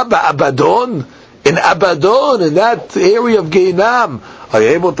 Emunatecha ba'abadon. In Abadon, in that area of Gehinam, are you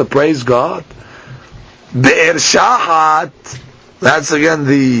able to praise God? Be'er Shahat, that's again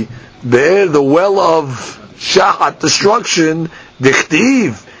the Be'er, the well of Shahat, destruction.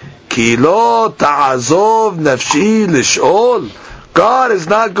 Dichtiv, Ki lo ta'azov nafshi l'sheol. God is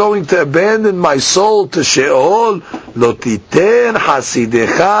not going to abandon my soul to Sheol. Lo titen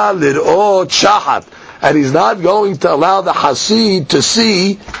hasidecha lir'ot Shahat. And He's not going to allow the Hasid to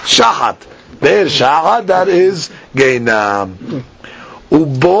see Shahat. Be'er Shahat, that is Gehinam.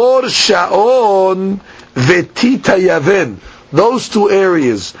 Ubor Sha'on Vetita Yaven. Those two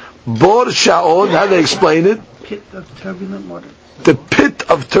areas. Bor Sha'on, how do they explain it? Pit of turbulent waters. The pit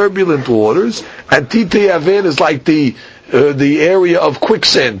of turbulent waters, and Tita Yaven is like the area of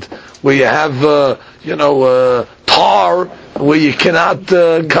quicksand, where you have tar, where you cannot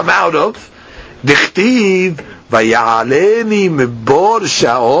come out of. Dichtiv vayaleni mebor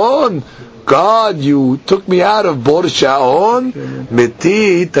Sha'on. God, you took me out of Bor Sha'on,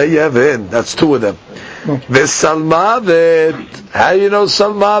 Metita Yaven. That's two of them. Vesalmavet. How do you know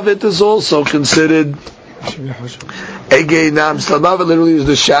Salmavet is also considered Egeinam? Salmavet literally is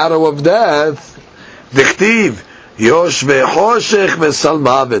the shadow of death. Dichtiv Yosh ve'choshech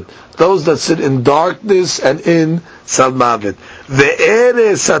ve'salmavet. Those that sit in darkness and in Salmavet.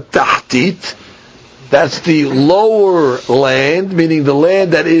 Ve'eres ha'tachtit. That's the lower land, meaning the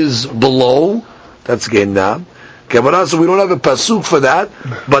land that is below. That's Geinam. Gemara, so we don't have a pasuk for that,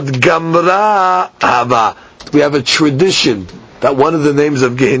 but Gamra Hava. We have a tradition that one of the names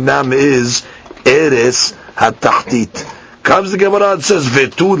of Geinam is Eres HaTachtit. Comes the Gemara and says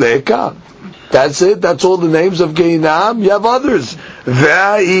Vetuleka. That's it. That's all the names of Geinam. You have others.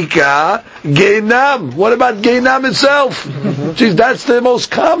 Ve'ika Geinam. What about Geinam itself? Geez, that's the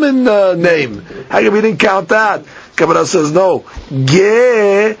most common name. How come we didn't count that? Gemara says no.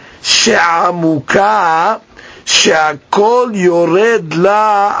 Ge She'amuka She'akol Yored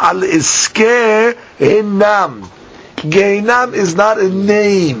La Al Iske Hinam. Geinam is not a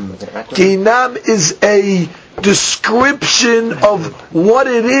name. Geinam is a description of what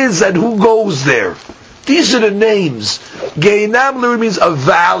it is and who goes there. These are the names. Geinam literally means a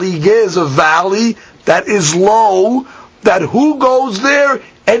valley. Ge is a valley that is low. That who goes there?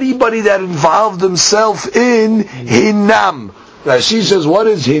 Anybody that involved themselves in Hinam. Rashi says, what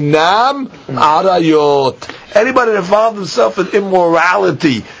is Hinam? Arayot. Anybody that involved himself in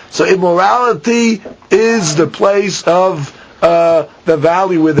immorality. So immorality is the place of the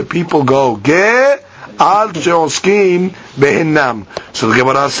valley where the people go. Ge al she'oskim behinam. So the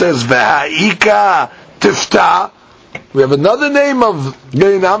Gemara says, V'ha'ika tifta. We have another name of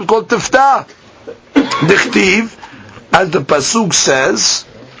Geinam called tifta. Dichtiv, as the pasuk says,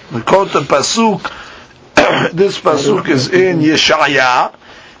 we quote the pasuk. This pasuk is in Yeshaya.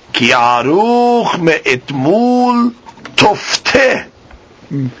 Ki aruch me'etmul tofteh.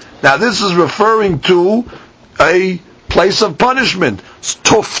 Now this is referring to a place of punishment.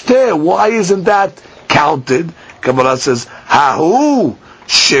 Tofteh. Why isn't that counted? Kabbalah says, Hahu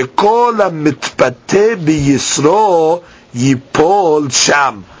shekol mitpateh biyisro yipol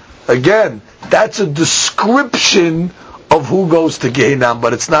sham. Again, that's a description of who goes to Gehinam,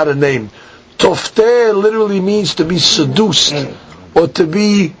 but it's not a name. Tofteh literally means to be seduced or to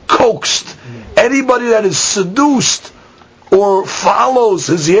be coaxed. Anybody that is seduced or follows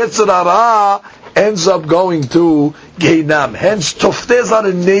his Yetzer Hara ends up going to Gehinam. Hence, Tofteh is not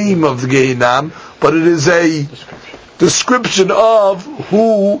a name of the Gehinam, but it is a description of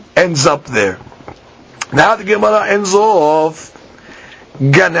who ends up there. Now the Gemara ends off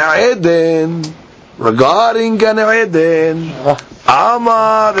Gan Eden. Regarding Gan Eden,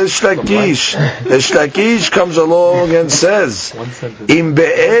 Amar Eshlakish. Eshlakish comes along and says, In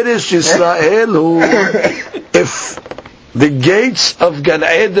Be'eres Yisraelu, if the gates of Gan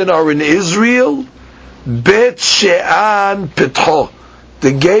Eden are in Israel, Bet She'an Petho.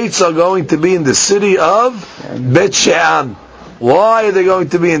 The gates are going to be in the city of Bet She'an. Why are they going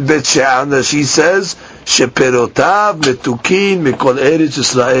to be in Bet She'an? As she says, Sheperotav Metukin Mikol Eretz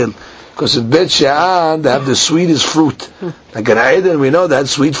Yisrael. Because in Bet She'an, they have the sweetest fruit. Like Gan Eden, we know that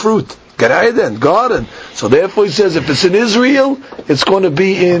sweet fruit. Gan Eden, garden. So therefore he says, if it's in Israel, it's going to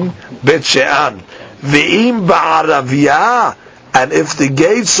be in Bet She'an. Ve'im ba'araviyah, and if the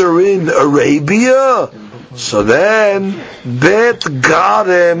gates are in Arabia, so then Bet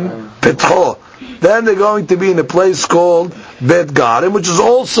Garem Petro. Then they're going to be in a place called Bet Garem, which is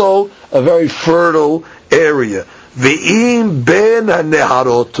also a very fertile area. Ve'im ben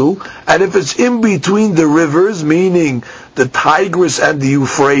haneharotu, and if it's in between the rivers, meaning the Tigris and the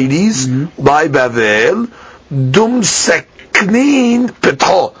Euphrates, by Bavel, dum seknin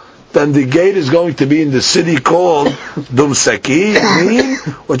petro, then the gate is going to be in the city called Dum Sekin,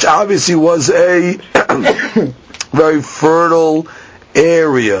 which obviously was a very fertile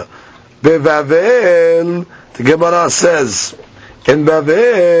area. Bevavel, the Gemara says, in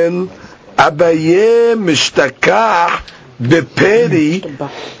Bavel, Abaye mishtakah beperi,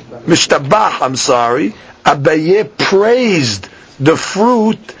 Abaye praised the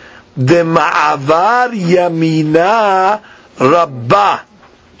fruit, the ma'avar yamina rabbah.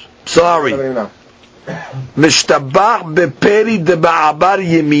 Mishtabach beperi de ba'abar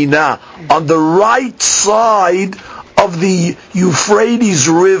yemina, on the right side of the Euphrates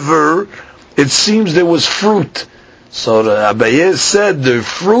River, it seems there was fruit. So the Abaye said, the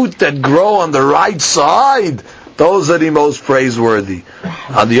fruit that grow on the right side, those are the most praiseworthy.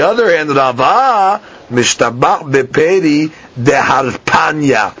 On the other hand, Rava, Mishtabach beperi de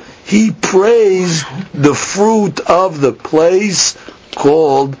harpanya, he praised the fruit of the place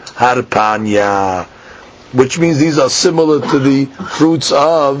called harpanya, which means these are similar to the fruits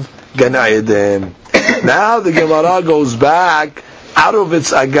of Gan Eden. Now the Gemara goes back out of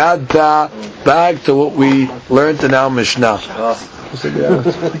its agada back to what we learned in our Mishnah.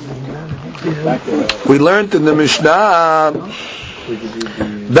 We learned in the Mishnah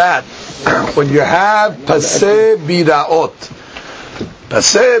that when you have paseh biraot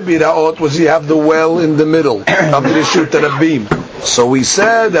was you have the well in the middle of the Rishut Rabim. So we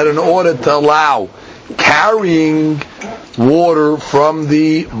said that in order to allow carrying water from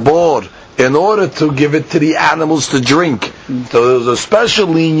the bore, in order to give it to the animals to drink, so there was a special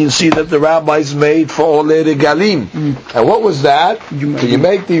leniency that the rabbis made for Olei Regalim. And what was that? So you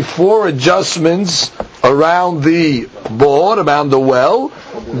make the 4 adjustments around the bore, around the well.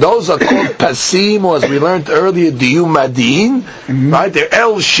 Those are called pasim, or as we learned earlier, diyumadin, right? They're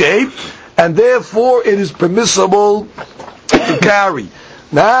L-shaped, and therefore it is permissible to carry.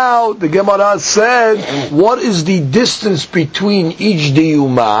 Now, the Gemara said, what is the distance between each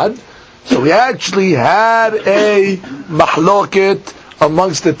diyumad? So we actually had a mahloket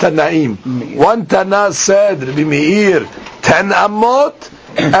amongst the Tanaim. One Tana said, Rabbi Meir, 10 amot,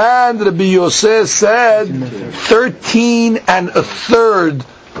 and Rabbi Yosef said 13 and a third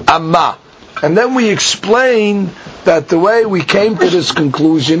amma. And then we explained that the way we came to this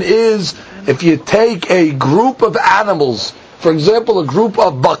conclusion is if you take a group of animals, for example, a group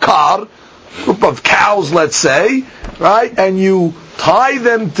of bakar, group of cows, let's say, right, and you tie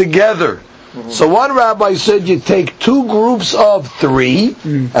them together. So one rabbi said you take 2 groups of 3,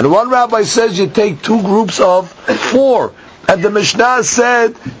 and one rabbi says you take 2 groups of 4. And the Mishnah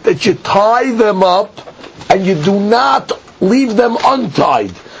said that you tie them up and you do not leave them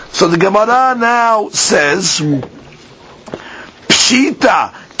untied. So the Gemara now says,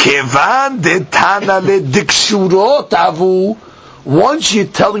 Pshita kevan de tana le dikshurot avu. Once you're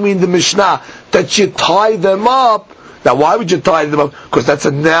telling me in the Mishnah that you tie them up, now why would you tie them up? Because that's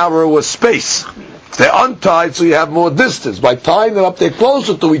a narrower space. They're untied, so you have more distance. By tying them up, they're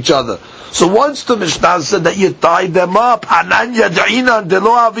closer to each other. So once the Mishnah said that you tied them up, I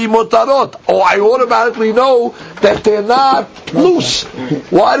automatically know that they're not loose.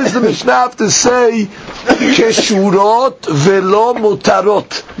 Why does the Mishnah have to say keshurot velo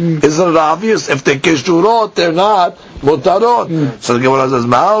mutarot? Isn't it obvious? If they're keshurot, they're not mutarot. So the Gemara says,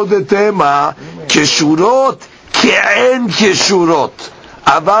 Ma'od tema keshurot ke'en keshurot,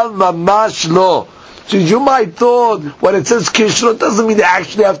 aval mamash lo. So you might thought when it says kishra, it doesn't mean they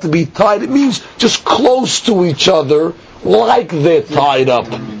actually have to be tied. It means just close to each other, like they're tied up.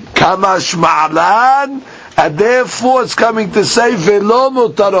 Kamash ma'alan, and therefore it's coming to say velo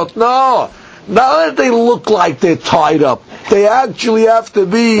mutarot. No, not that they look like they're tied up. They actually have to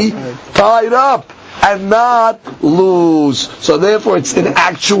be tied up and not loose. So therefore it's in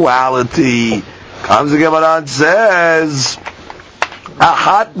actuality. Comes the Gemara and says,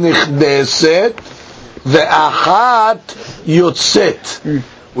 Achat nichdeset ve'achat yotzet.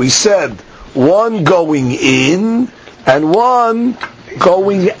 We said one going in and one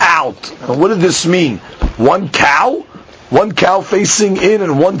going out. Now what did this mean? One cow facing in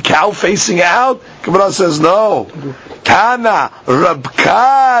and one cow facing out? Gemara says no. Tana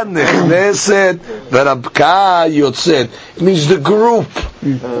Rabka nechneset ve'Rabka yotzet. It means the group.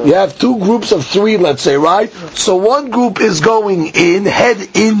 You have 2 groups of 3, let's say, right? So one group is going in, head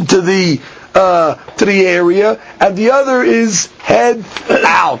into the to the area, and the other is head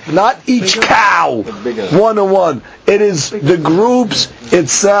out. Not each cow, one-on-one. It is the groups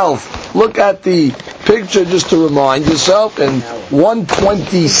itself. Look at the picture just to remind yourself. In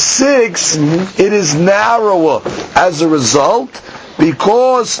 126, it is narrower as a result,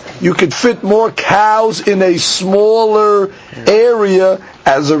 because you could fit more cows in a smaller area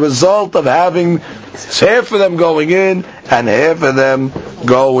as a result of having half of them going in and half of them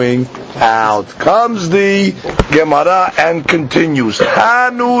going out. Comes the Gemara and continues.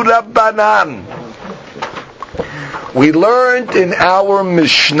 Hanu Rabbanan. We learned in our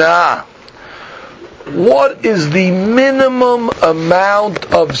Mishnah what is the minimum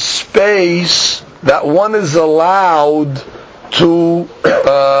amount of space that one is allowed to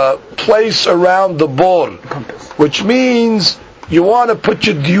place around the bor, which means you want to put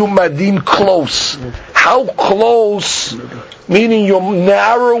your diyumadim close. How close? Meaning your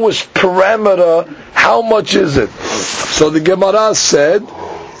narrowest parameter, how much is it? So the Gemara said,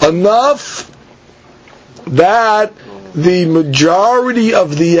 enough that the majority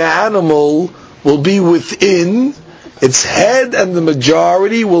of the animal will be within its head, and the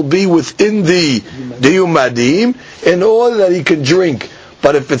majority will be within the diyumadim, in order that he can drink.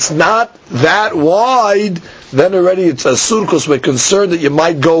 But if it's not that wide, then already it's asur, because we're concerned that you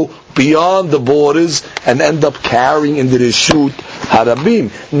might go beyond the borders and end up carrying into the shoot harabim.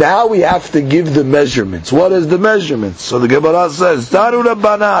 Now we have to give the measurements. What is the measurements? So the Gemara says, Taru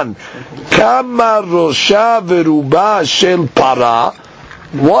Rabbanan, Kama Rosha Veruba Shel Para.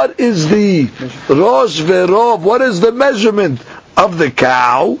 What is the Rosh Verov? What is the measurement of the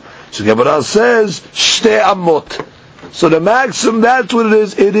cow? So the Gemara says, Shte Amot. So the maximum, that's what it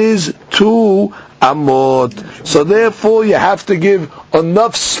is. It is 2 amot. So therefore you have to give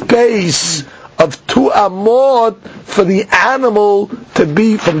enough space of 2 amot for the animal to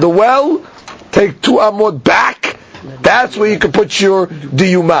be from the well. Take 2 amot back. That's where you can put your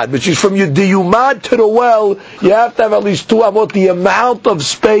diyumad. Which is from your diyumad to the well, you have to have at least 2 amot, the amount of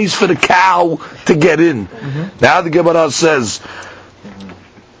space for the cow to get in. Now the Gemara says,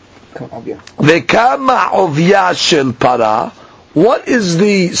 Vekama ovya shel para. What is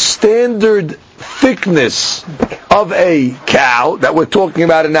the standard thickness of a cow that we're talking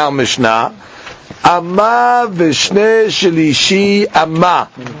about in our Mishnah? Amma v'shnei shelishi amma.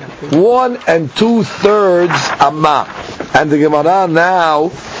 1 2/3 amma. And the Gemara now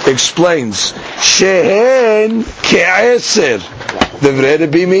explains, Shehen ke'eser. Devrei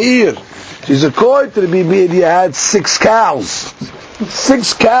Rabbi Meir. She's according to Rabbi Meir, you had 6 cows.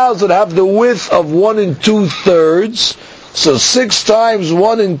 6 cows would have the width of 1 2/3. So 6 times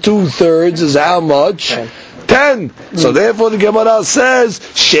 1 2/3 is how much? 10. So therefore the Gemara says,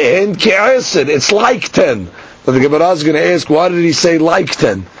 Shehen ke'eser. It's like 10. But the Gemara is going to ask, why did he say like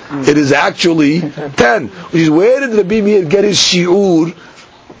 10? It is actually 10. Which is, where did Rabbi Meir get his shiur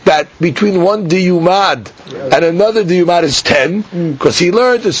that between one diyumad and another diyumad is 10? Because he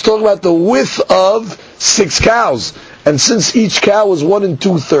learned it's talking about the width of 6 cows. And since each cow was 1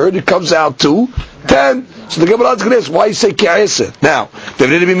 2/3, it comes out to 10. So the Gemara is going to ask, why you say ke'eser? Now,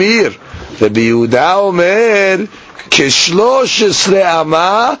 Rabbi Meir, Rabbi Yehuda Omer, K13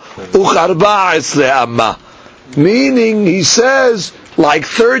 amma uch14 amma. Meaning, he says, like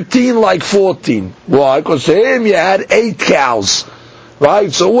 13, like 14. Why? Because to him you had 8 cows.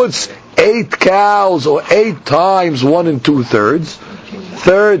 Right? So what's 8 cows, or 8 times 1 2/3?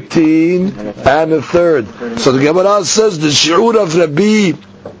 13 1/3. So the Gemara says the shiur of Rabbi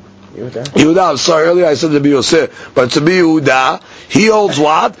Yehuda, I'm sorry, earlier I said Rabbi Yosef, but it's Rabbi Yehuda, he holds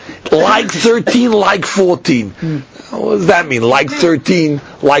what? Like 13, like 14. What does that mean? Like 13,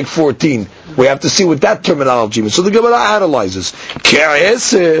 like 14. We have to see what that terminology means. So the Gemara analyzes.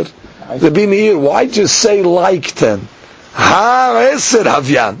 Ke'eser, Rabbi Meir, why just say like 10? Ha-eser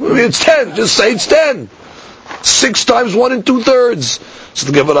havyan. It's 10, just say it's 10. 6 times 1 2/3. So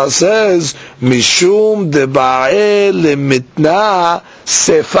the Gemara says, Mishum deba'e lemitna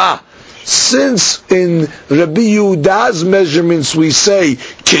sefa. Since in Rabbi Yehuda's measurements we say,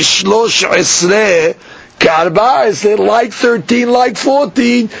 K13, K14, like 13, like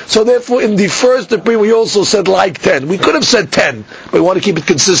 14, so therefore in the first decree we also said like 10. We could have said 10, but we want to keep it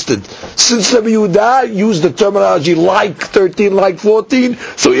consistent. Since Rabbi Yehuda used the terminology like 13, like 14,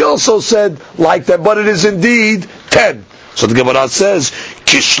 so he also said like that, but it is indeed 10. So the Gemara says,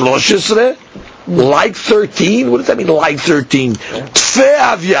 K13, like 13? What does that mean, like 13? Tfei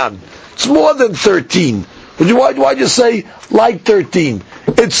avyan. It's more than 13. Why just say like 13?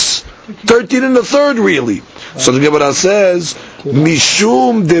 It's 13 1/3 really. So the Gemara says,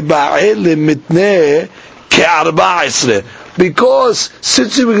 Mishum deba'e lemitne ke14. Because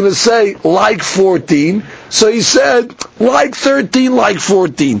since he was going to say like 14, so he said like 13, like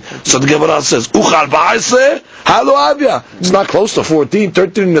 14. So the Gemara says, Uch14, halo avya. It's not close to 14.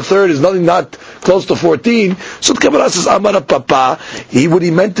 13 1/3 is nothing not close to 14. So the Gemara says, Amar Papa, what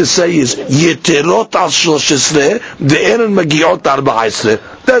he meant to say is, Yeterot al 13, de'enan magiot 14.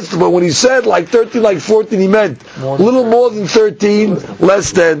 That's when he said like 13, like 14, he meant a little more than 13,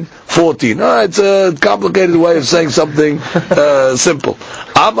 less than 14. It's a complicated way of saying something simple.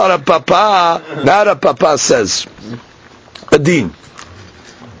 Amar Papa, Nara Papa says, Adin,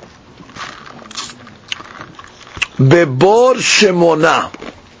 Bebor Shemona.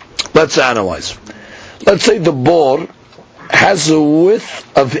 Let's analyze. Let's say the bor has a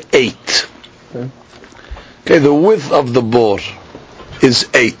width of 8. Okay, the width of the bor is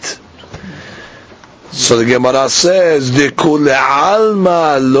 8. So the Gemara says, "De kule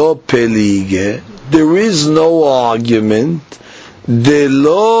alma lo pelige." There is no argument. De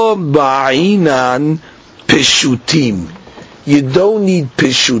lo ba'inan peshutim. You don't need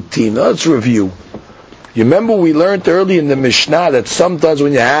peshutim. Now let's review. You remember we learned early in the Mishnah that sometimes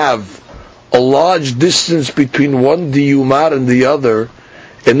when you have a large distance between one diyumar and the other,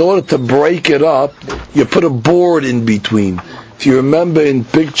 in order to break it up, you put a board in between. If you remember in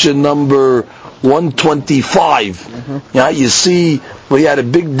picture number 125, yeah, you see we had a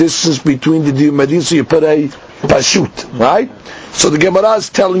big distance between the diyumarim, so you put a pashut, right? So the Gemara is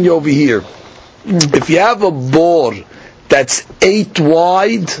telling you over here, if you have a board that's 8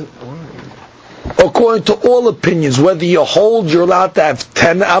 wide, according to all opinions, whether you hold you're allowed to have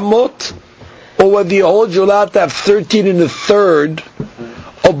 10 amot, or whether you hold you're allowed to have 13 and a third,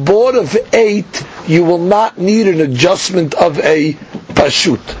 a board of 8, you will not need an adjustment of a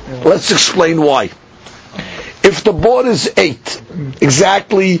pashut. Let's explain why. If the board is 8,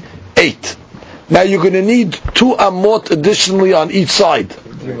 exactly 8, now you're going to need 2 amot additionally on each side.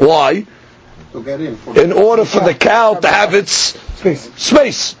 Why? In order for the cow to have its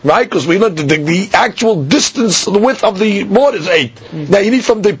space, right? Because we learned the actual distance, the width of the board is 8. Now you need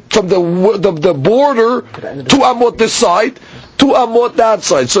from the border 2 amot this side, 2 amot that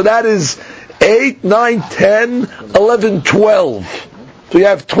side. So that is 8, 9, 10, 11, 12. So you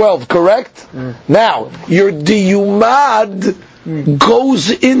have 12, correct? Now your diyumad goes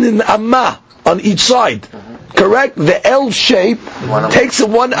in an amma on each side. Correct? The L shape takes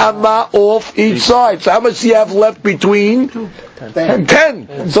 1 amma off each side. So how much do you have left between?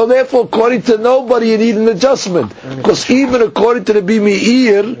 10. So therefore, according to nobody, you need an adjustment. Because even according to the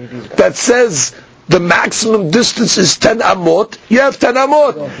Bimeir, that says the maximum distance is 10 amot, you have 10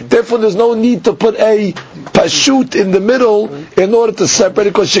 amot. Therefore, there's no need to put a pashut in the middle in order to separate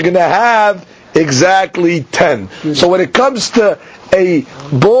it, because you're going to have exactly 10. So when it comes to a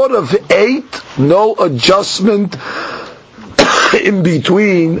board of 8, no adjustment in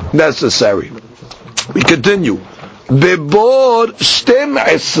between necessary. We continue. Beboard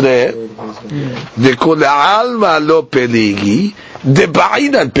 12, de kol alma lo peligi, de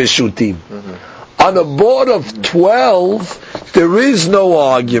ba'inan peshutim. On a board of 12, there is no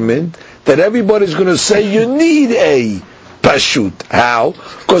argument that everybody's going to say you need a pashut. How?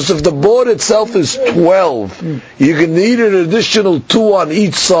 Because if the board itself is 12, you can need an additional 2 on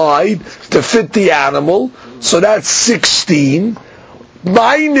each side to fit the animal, so that's 16,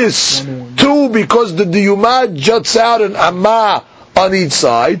 minus 2 because the diyumad juts out an amma on each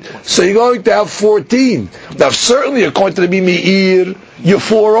side, so you're going to have 14. Now certainly according to the Bimeir, you're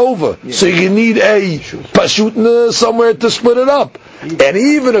 4 over, so you need a pashut somewhere to split it up. And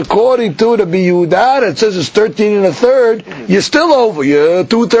even according to the Biyudah, it says it's 13 and a third, you're still over, you're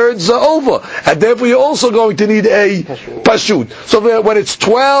 2/3 over. And therefore you're also going to need a pashut. So when it's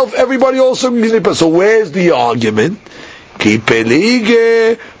 12, everybody also needs a pashut. So where's the argument? Ki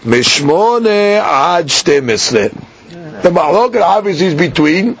pelige mishmone ad 12. The mahloket obviously is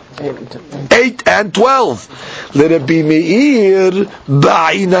between 8 and 12. Let it be meir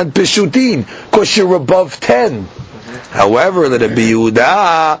ba'inan peshutin, because you're above 10. However, let it be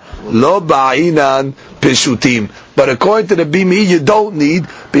Yehuda lo ba'inan peshutim. But according to the Bimi, you don't need,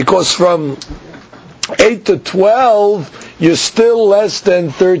 because from 8 to 12, you're still less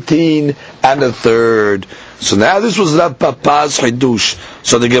than 13 and a third. So now this was Rav Papa's Hidush.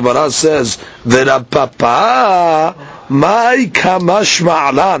 So the Gemara says, the Rav Papa, my kamash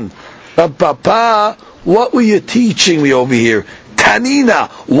ma'alan. Rav Papa, what were you teaching me over here? Tanina,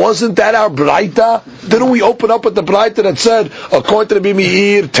 wasn't that our Braita? Didn't we open up with the Braita that said, according to the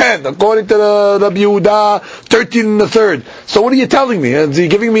Bimeir, 10, according to the Yehuda, 13 and a third? So what are you telling me? And you're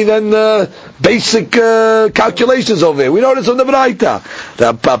giving me then basic calculations over here. We know this on the Braita.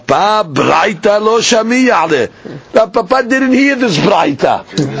 The Papa Braita lo shamiyale. The Papa didn't hear this Braita.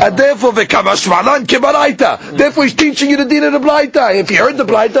 And therefore, v'kamash malan kebaraita. Therefore, he's teaching you the din of the Braita. If he heard the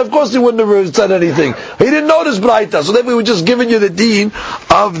Braita, of course he wouldn't have said anything. He didn't know this Braita. So therefore, we were just giving you the din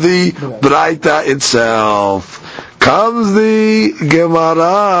of the Braita itself. Comes the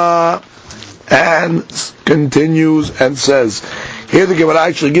Gemara and continues and says, here the Gemara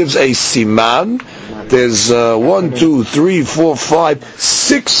actually gives a siman. There's 1, 2, 3, 4, 5,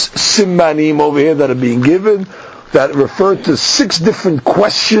 6 simanim over here that are being given that refer to 6 different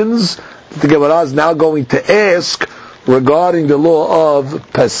questions that the Gemara is now going to ask regarding the law of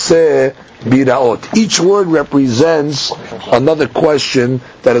paseh biraot. Each word represents another question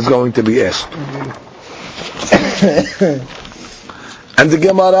that is going to be asked. And the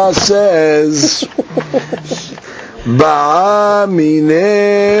Gemara says,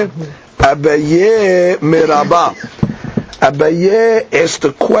 Ba'amine Abaye meraba. Abaye asked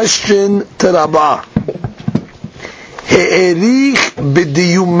a question to Rabba. He'erich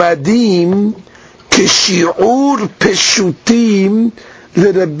b'diyumadim kishiur peshutim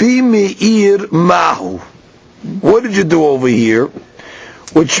l'Rabbi Meir mahu. What did you do over here?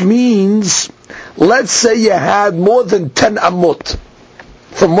 Which means, let's say you had more than 10 amot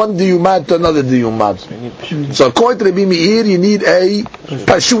from one diyumad to another diyumad. So according to Rabbi Meir, you need a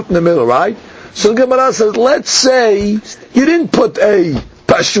pashut in the middle, right? So the Gemara says, let's say you didn't put a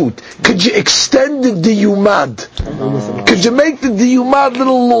pashut. Could you extend the diyumad? Could you make the diyumad a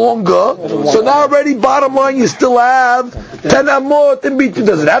little longer? So now already, bottom line, you still have 10 amot in between.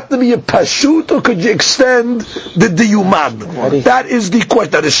 Does it have to be a pashut, or could you extend the diyumad? That is the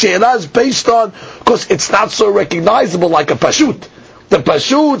question. Now, the she'elah is based on, because it's not so recognizable like a pashut. The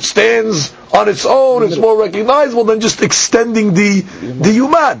pashut stands on its own, it's more recognizable than just extending the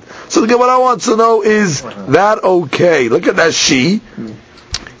yumad. So the Gemara wants to know, is that okay? Look at that she.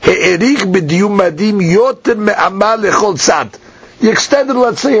 You extended,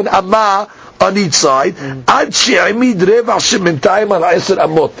 let's say, an amma on each side, until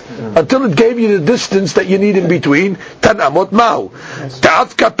it gave you the distance that you need in between. 10 amot mahu.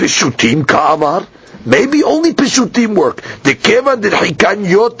 Ta'afka peshutim ka'amar. Maybe only Peshutim work. The Kevan did Hikan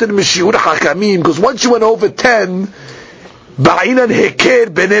Yoter Mishiur Hakamim, because once you went over 10, Ba'inan Heker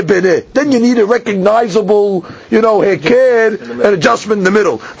Bene Bene, then you need a recognizable, Heker, an adjustment in the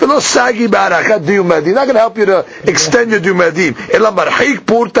middle. Velo Sagi Barakat Diyumadim, not going to help you to extend your Diyumadim. Ela Marhik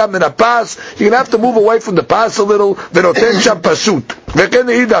Purta Mina Pas, you're going to have to move away from the pass a little. Venoten Sham Pashut. Veken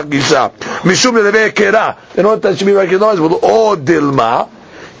Hidach Gisa. Mishum Leve Kera. In order that should be recognizable. O Dilma.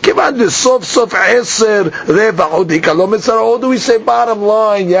 Or do we say bottom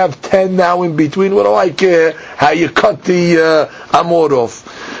line, you have 10 now in between, what do I care how you cut the amor off?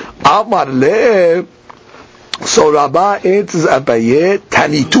 Amar le, so Rabbah answers Abaye,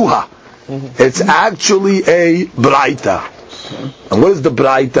 Tanituha. It's actually a Braita. And what does the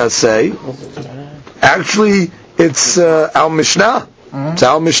Braita say? Actually, it's our Mishnah. It's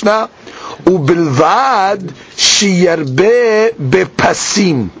our Mishnah. Ubilvad shiyarbe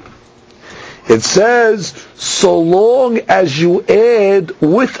bepasim. It says, so long as you add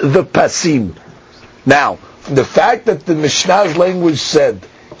with the pasim. Now, the fact that the Mishnah's language said,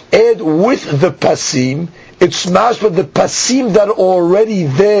 add with the pasim, it's mashma the pasim that are already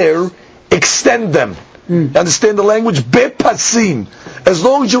there, extend them. Understand the language? Bepasim. As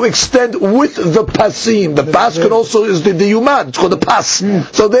long as you extend with the pasim, the pas can also is the yumad. It's called the pas.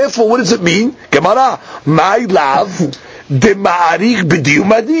 So therefore, what does it mean? Gemara, my love, de ma'arich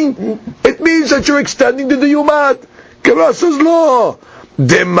b'diyumadim. It means that you're extending the yumad. Gemara says no.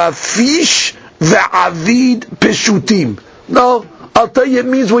 De mafish ve'avid peshutim. No. I'll tell you, it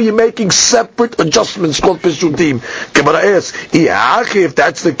means when you're making separate adjustments called peshutim. Gemara asks, if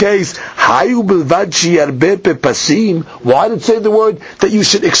that's the case, why did it say the word that you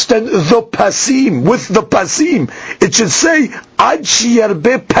should extend the pasim with the pasim? It should say ad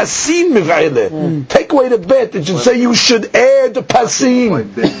shiyarbe pasim miv'ile. Take away the bet. It should say you should add the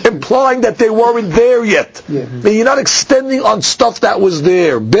pasim, implying that they weren't there yet. You're not extending on stuff that was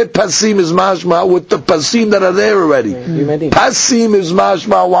there. Bet pasim is mashma with the pasim that are there already. Pasim is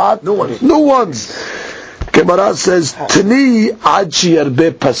mashma what? New ones. Gemara says, Tani ad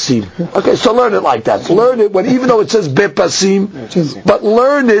shiyarbe pasim. Okay, so learn it like that. Learn it even though it says be pasim, but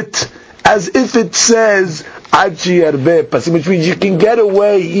learn it as if it says ad shiyarbe pasim, which means you can get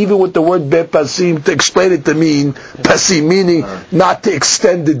away even with the word be pasim to explain it to mean pasim, meaning not to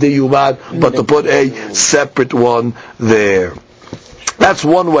extend the yumad, but to put a separate one there. That's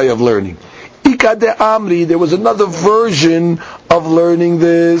one way of learning. Ikade Amri, there was another version of learning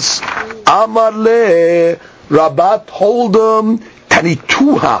this. Amar le, Rabbah told him,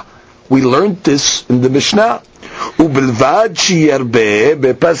 Tanituha. We learned this in the Mishnah. Ubilvad shiyarbe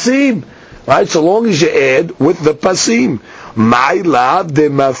bepasim. Right, so long as you add with the pasim. Ma'ilab de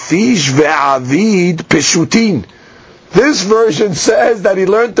mafish ve'avid peshutin. This version says that he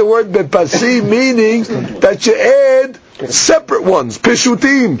learned the word bepasim, meaning that you add separate ones,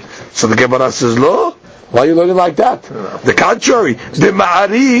 peshutim. So the Gemara says, "Lo, why are you learning like that?" The contrary, the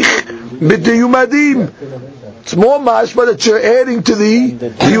ma'arich b'diyumadim. It's more mashma that you're adding to the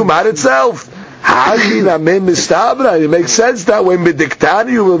yumad itself. It makes sense that when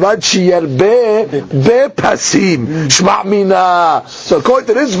so according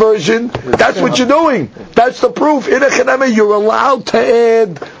to this version, that's what you're doing. That's the proof. You're allowed to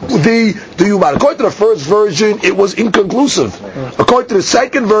add the Yumad. According to the first version, it was inconclusive. According to the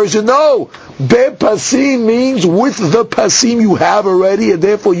second version, no. Be pasim means with the pasim you have already, and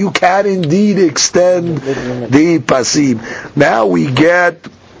therefore you can indeed extend the pasim. Now we get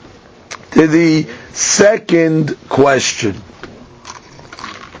to the second question.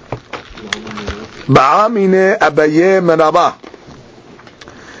 Ba'amine Abaye Menaba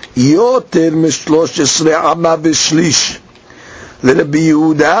Yoter M13 Amma V'Shlish L'Rabbi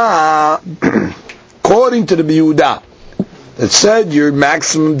Yehuda. According to the Yehuda, it said your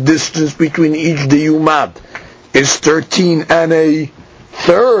maximum distance between each diyumad is 13 and a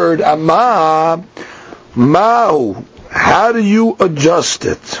third amma. Ma'u, how do you adjust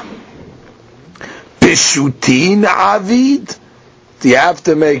it? Peshutin avid, do you have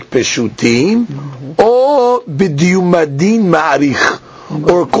to make peshutin, or b'diyumadin ma'arich,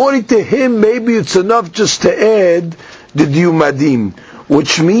 or according to him maybe it's enough just to add the diyumadim,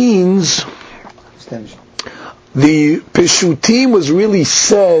 which means the peshutim was really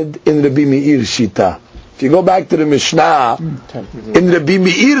said in Rabbi Meir Shita. If you go back to the Mishnah, in Rabbi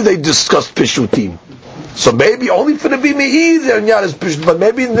Meir they discussed peshutim. So maybe only for Rabbi Meir they're not as peshutim, but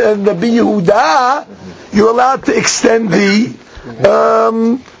maybe in Rabbi Yehuda you're allowed to extend the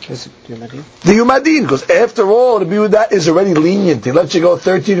Yumadin, because after all Rabbi Yehuda is already lenient. He lets you go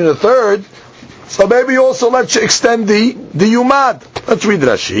 13 and a third, so maybe he also lets you extend the Yumad. Let's read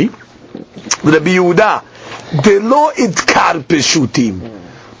Rashi. Rabbi Yehuda. Delo itkar peshutim.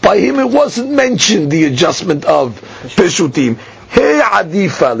 By him it wasn't mentioned the adjustment of peshutim. Hey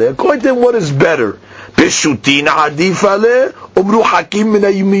adifale. According to him, what is better? Peshutin adifale. Umru hakim min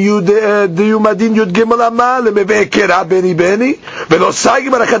diyumadin yud gimel amal lemevekera beni beni velo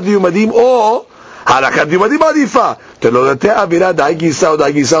sagim harakat diyumadim o harakat diyumadim adifa. Telolate avira daigisa o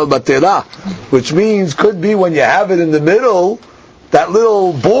daigisa batela. Which means could be when you have it in the middle, that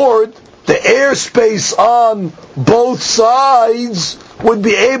little board, the airspace on both sides would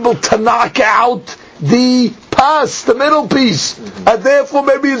be able to knock out the pas, the middle piece, and therefore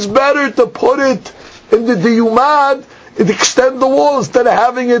maybe it's better to put it in the diyumad and extend the wall instead of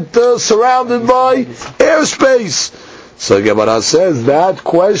having it surrounded by airspace. So Gemara says that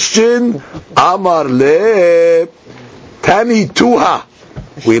question, Amar le Tani Tuha.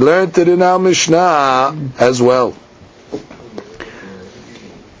 We learned it in our Mishnah as well.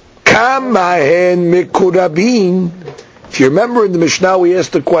 If you remember in the Mishnah, we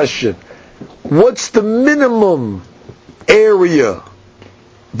asked the question, what's the minimum area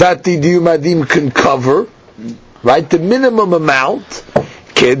that the diyumadim can cover? Right? The minimum amount.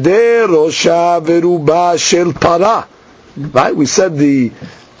 Kedeh rosha veruba shel para. Right? We said the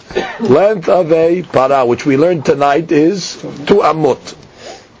length of a para, which we learned tonight, is 2 amot.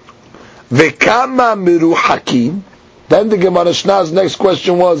 Vekama miruhakim. Then the Gemara Shnah's next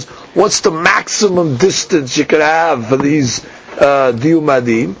question was, what's the maximum distance you can have for these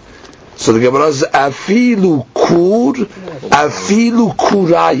diyumadim? So the Gemara says, afilu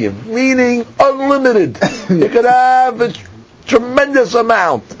kurayim, meaning unlimited. You can have a tremendous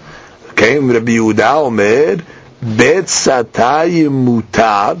amount. Okay, Rabbi Yehuda Omer, bet satayim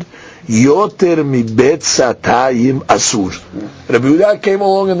mutar, yoter mi bet satayim asur. Rabbi Yehuda came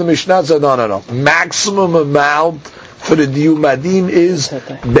along in the Mishnah and said, no. Maximum amount for the diyumadim is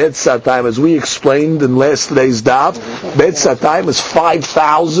bet satayim. As we explained in last today's daf, bet satayim is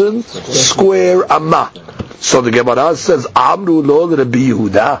 5,000 square amma. So the Gemara says, Amru lo Rabbi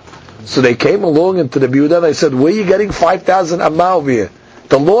Yehuda. So they came along into the Rabbi Yehuda and they said, where are you getting 5,000 amma over here?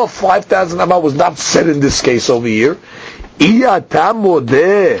 The law of 5,000 amma was not said in this case over here.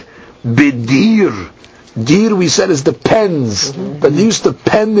 Iyatamodeh bedir. Dir, we said, is the pens that they used to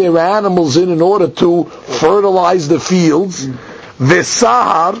pen their animals in order to fertilize the fields.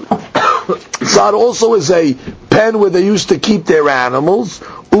 Vesahar, Sahar also is a pen where they used to keep their animals.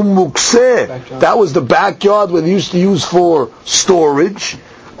 Umukseh, that was the backyard where they used to use for storage.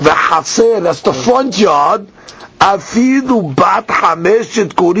 V'haser, that's the front yard. Afilu bat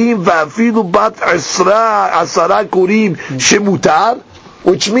hameshet kurim v'afilu bat asara kurim shemutar,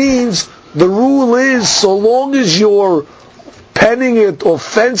 which means the rule is, so long as you're penning it or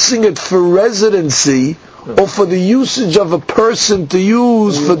fencing it for residency or for the usage of a person to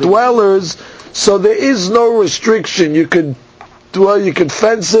use for dwellers, so there is no restriction. You could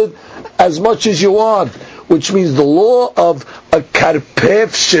fence it as much as you want. which means the law of a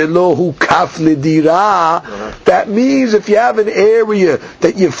karpef shelohu kaf lidira. That means if you have an area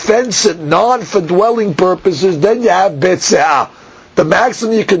that you fence it non for dwelling purposes, then you have betzah. The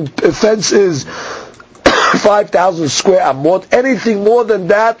maximum you can fence is 5,000 square amot. Anything more than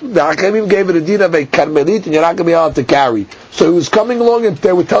that, the Hakamim gave it a din of a karmelit, and you're not going to be able to carry. So he was coming along, and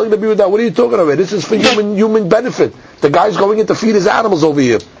they were telling the people that, what are you talking about? This is for human benefit. The guy's going in to feed his animals over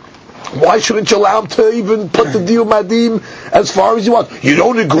here. Why shouldn't you allow him to even put the diyum madim as far as you want? You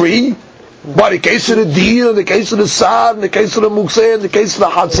don't agree? But in the case of the deer, in the case of the sad, in the case of the mukseh, in the case of the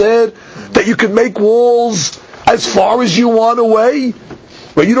hatzer, that you can make walls as far as you want away?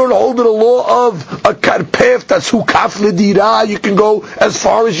 But you don't hold to the law of a karpef that's hukaf ledira. You can go as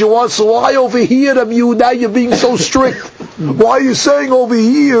far as you want. So why over here, Rabbi Yehuda, you're being so strict? Why are you saying over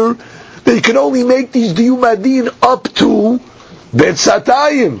here that you can only make these diyumadin up to bet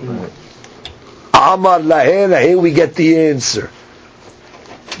satayim? Amar lahen, here we get the answer.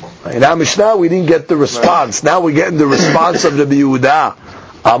 In our Mishnah, we didn't get the response. Now we're getting the response of Rabbi Yehuda.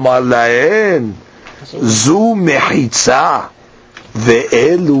 Amar lahen, zu mechitza.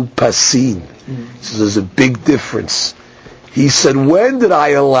 Ve'elu pasin. So there's a big difference. He said, when did I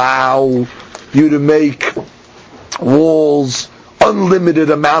allow you to make walls, unlimited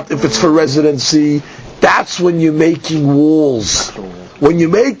amount if it's for residency? That's when you're making walls. When you're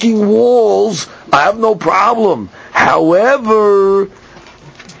making walls, I have no problem. However,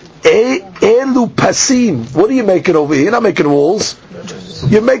 elu pasin. What are you making over here? You're not making walls.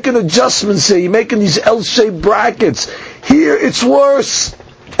 You're making adjustments here. You're making these L-shaped brackets. Here it's worse.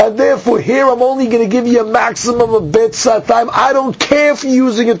 And therefore here I'm only going to give you a maximum of betzah time. I don't care if you're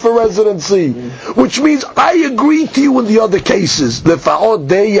using it for residency. Which means I agree to you in the other cases. The fa'od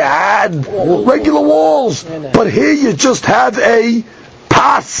there you had regular walls. But here you just have a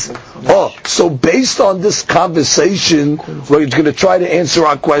pass. Oh, so based on this conversation, we're going to try to answer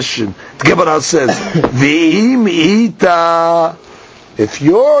our question. The Gemara says, V'im ita. If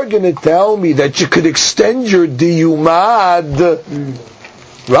you're going to tell me that you could extend your diyumad,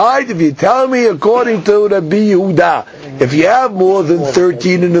 right? If you tell me according to Rabbi Yehuda, if you have more than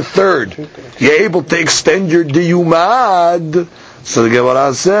 13 and a third, you're able to extend your diyumad. So the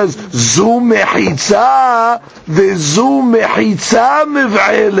Gemara says, Zu mechitza vezu mechitza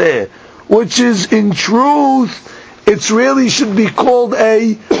mev'ele, which is in truth, it really should be called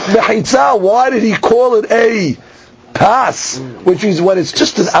a mechitza. Why did he call it a pass? Which means when it's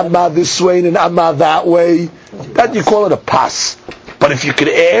just an amma this way and an amma that way, that you call it a pass. But if you could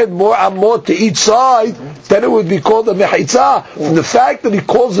add more ammot to each side, then it would be called a mechitza. From the fact that he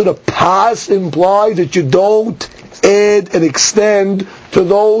calls it a pass implies that you don't add and extend to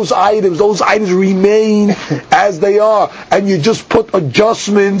those items. Those items remain as they are, and you just put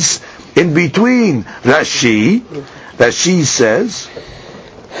adjustments in between. Rashi says,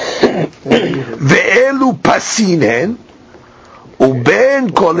 Ve'elu pasinen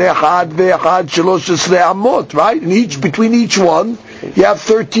uben kol echad ve'echad 13 amot, right? And between each one, you have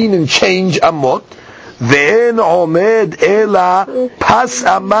 13 and change amot. Ve'en omed ela pas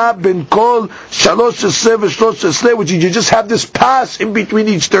ama ben kol 13 ו-13, which is you just have this pass in between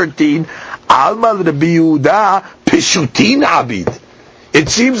each 13. Alma Rabbi Yehuda pishutin abid. It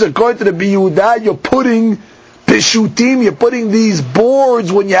seems according to Rabbi Yehuda, you're putting pishutim, you're putting these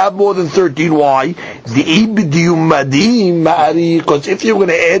boards when you have more than 13. Why? The ibdiyumadim ma'ari, because if you're going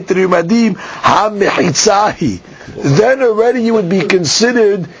to add to the yumadim, ha-mechitzahi, then already you would be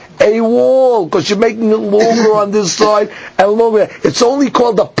considered a wall, because you're making it longer on this side and longer. It's only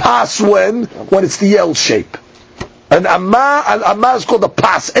called a pas when it's the L shape. An amma is called a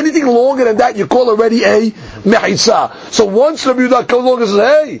pas. Anything longer than that, you call already a mechitza. So once Rabbi Yehuda comes along and says,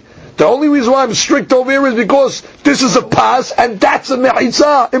 hey, the only reason why I'm strict over here is because this is a pas and that's a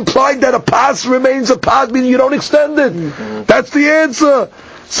mechitza, implying that a pas remains a pas, meaning you don't extend it. That's the answer.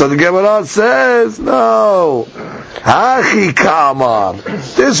 So the Gemara says, no. Hachi kamar.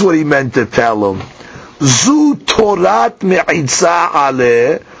 This is what he meant to tell him. Zu torat mechitza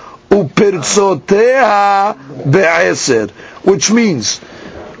aleh upirtzoteha be'eser. Which means,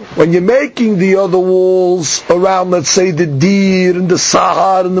 when you're making the other walls around, let's say, the deer and the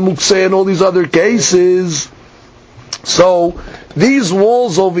sahar and the mukseh and all these other cases, so these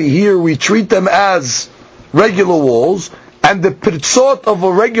walls over here, we treat them as regular walls, and the pirtzot of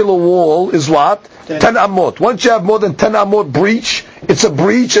a regular wall is what? 10 amot. Once you have more than 10 amot breach, it's a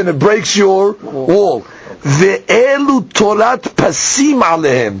breach and it breaks your wall. Ve'elu torat pasim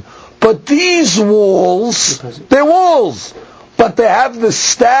alehem. But these walls, they're walls, but they have the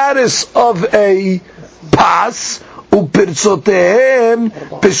status of a pas, ופרצותיהם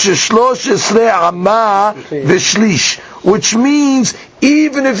ב-13 אמה ושליש, which means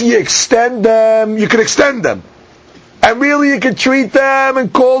even if you extend them, you can extend them. And really you can treat them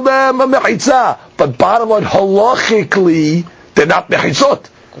and call them a mechitzah. But bottom line, halachically, they're not mechitzot.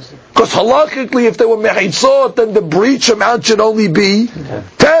 Because halachically, if they were mechitzot, then the breach amount should only be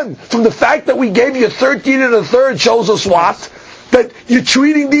 10. From the fact that we gave you 13 and a third shows us what? That you're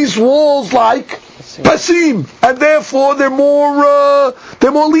treating these walls like pasim, and therefore they're more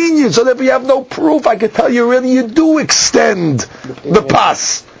lenient. So that if you have no proof, I can tell you really you do extend the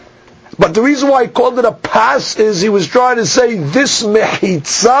pas. But the reason why I called it a pas is he was trying to say this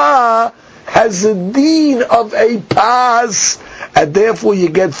mechitzah has a deen of a pas, and therefore you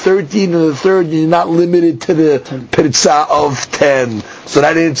get 13 and a third, and you're not limited to the pitzah of 10. So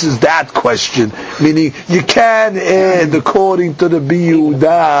that answers that question. Meaning you can add according to the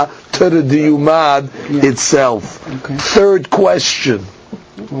biyudah to the diyumad itself. Okay. Third question.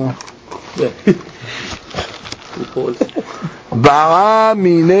 Ba'a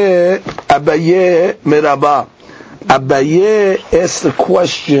mine Abaye meraba. Abaye asked the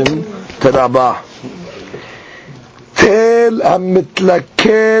question to Rabba. Tel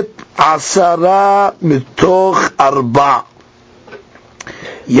hamitlaket asara mitoch arba.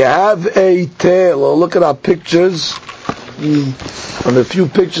 You have a tail. Oh, look at our pictures. On a few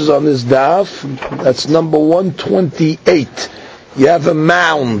pictures on this daf. That's number 128. You have a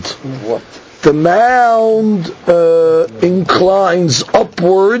mound. What? The mound inclines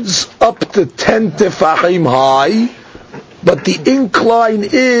upwards up to 10 tefachim high, but the incline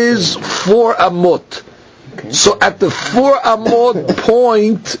is 4 amot. Okay. So at the 4 amot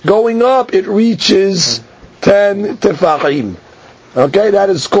point going up, it reaches 10 tefachim. Okay,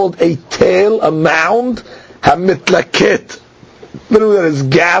 that is called a tail, a mound, hamitlaket. Literally, that is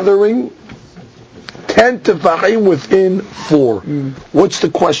gathering 10 tefachim within 4. What's the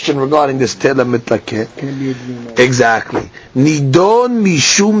question regarding this tail hamitlaket? Exactly. Nidon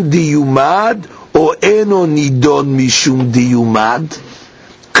mishum diyumad or eno nidon mishum diyumad?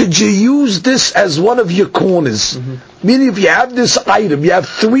 Could you use this as one of your corners? Meaning if you have this item, you have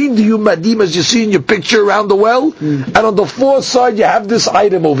 3 diyumadim as you see in your picture around the well, and on the 4th side you have this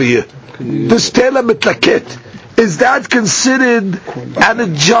item over here. This tail hamitlaket. Is that considered an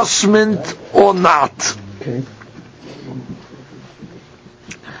adjustment or not? Okay.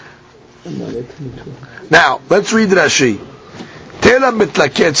 Now, let's read Rashi. Tela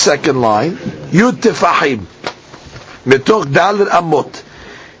mitlaket, second line. Yud tefahim. Mitoch daler amot.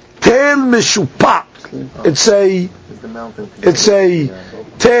 Tel mishupa. It's a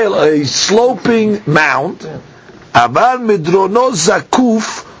tail, a sloping mount. Aval midrono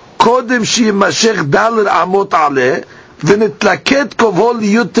zakuf. קודם שימשך דלת אמות עליה, ונתלקט כובו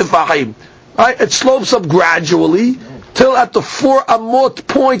להיות טפחים. It slopes up gradually, till at the 4 amot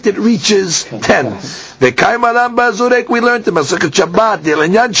point it reaches 10. וקיים עליהם באזורק, we learned in מסכת שבת,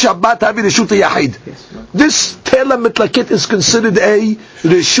 לעניין שבת הביא רשות היחיד. This tail המתלקט is considered a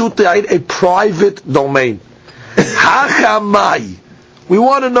רשות היחיד, a private domain. החמאי. We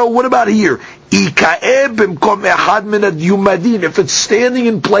want to know, what about here? If it's standing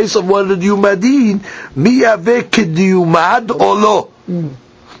in place of one of the Yumadin, miyaveh kediyumad or lo.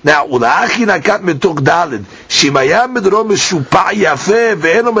 Now,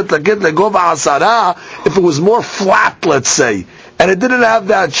 if it was more flat, let's say, and it didn't have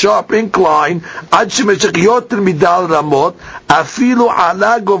that sharp incline,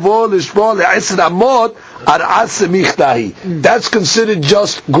 that's considered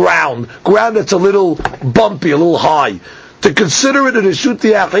just ground that's a little bumpy, a little high. To consider it a reshut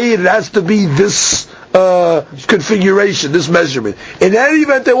yachid, it has to be this configuration, this measurement. In any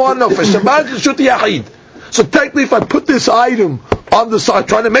event, they want to know for Shabbat reshut yachid. So technically, if I put this item on the side,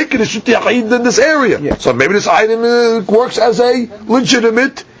 trying to make it a reshut yachid in this area, so maybe this item works as a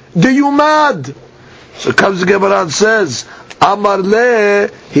legitimate diyumad. So comes the Gemara and says, Amar le,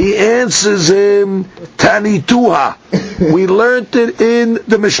 he answers him, Tanituha. We learned it in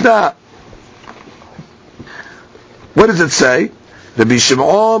the Mishnah. What does it say? Rabbi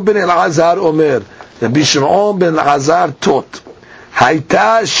Shimon ben Elazar Omer. Rabbi Shimon ben Elazar taught.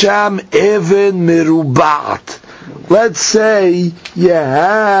 Hayta sham even merubat. Let's say you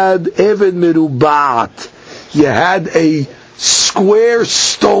had even merubat. You had a square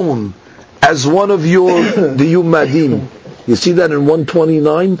stone as one of your diyumadim. You see that in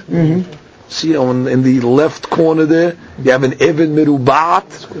 129? Mm-hmm. See in the left corner there? You have an even merubat.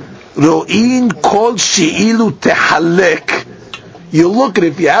 Ro'in kol she'ilu tehalek. You look at it,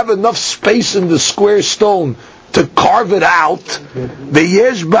 if you have enough space in the square stone to carve it out,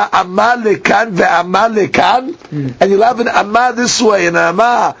 ve'yesh ba'amah lekan ve'amah lekan, and you'll have an amah this way and an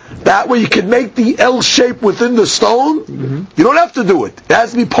amah that way, you can make the L shape within the stone. You don't have to do it. It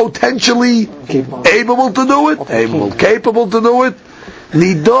has to be potentially able to do it. Capable to do it.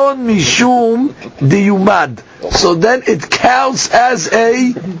 Nidon mishum diyumad. So then it counts as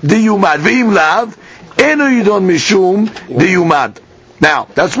a diyumad. Ve'im lav, eno yidon mishum diyumad. Now,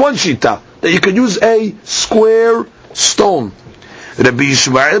 that's one shita, that you can use a square stone. Rabbi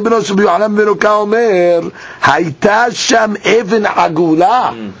Yishmael ben Yochanan ben Omer, hayta sham even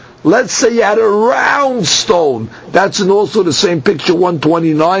agula. Let's say you had a round stone. That's in also the same picture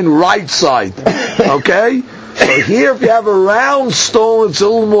 129, right side. Okay? So here, if you have a round stone, it's a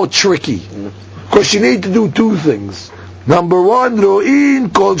little more tricky. Because you need to do two things. Number one, ro'in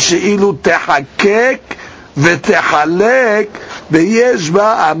kol she'ilu tehakek v'tehalek ve'yesh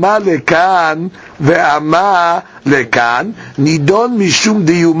ba'ama lekan ve'ama lekan nidon mishum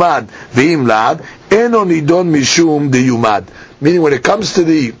diyumad ve'im lav eno nidon mishum diyumad. Meaning when it comes to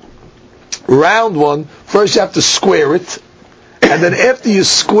the round one, first you have to square it, and then after you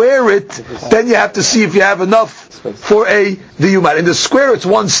square it, then you have to see if you have enough for a diyumad. In the square, it's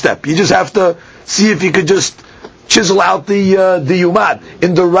one step. You just have to see if you could just chisel out the diyumad.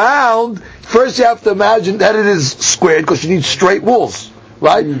 In the round, first you have to imagine that it is squared, because you need straight walls,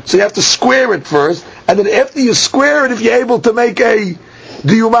 right? So you have to square it first, and then after you square it, if you're able to make a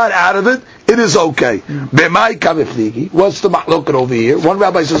diyumad out of it, it is okay. What's the mahloket over here? One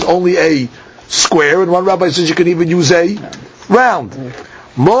rabbi says only a square, and one rabbi says you can even use a round.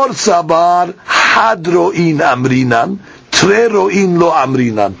 Mor sabar hadroin amrinan, treroin lo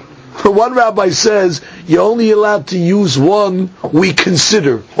amrinan. One rabbi says you're only allowed to use one we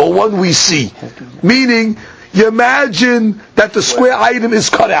consider, or one we see. Meaning, you imagine that the square item is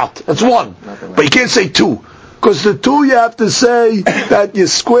cut out. That's one. But you can't say two. Because the two, you have to say that you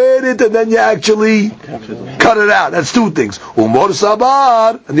squared it and then you actually cut it out. That's two things. Umor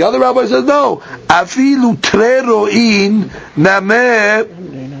sabar, and the other rabbi says no. Afilu treroin name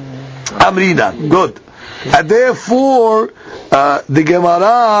amrina. Good. And therefore, the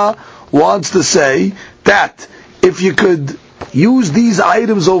Gemara wants to say that if you could use these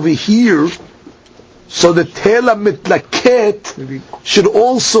items over here, so the tela mitlaket should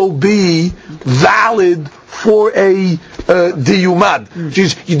also be valid for a diyumad.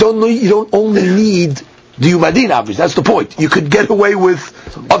 You don't only need diyumadin, obviously. That's the point. You could get away with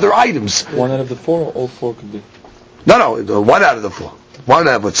other items. One out of the four, or all four could be? No, one out of the four. One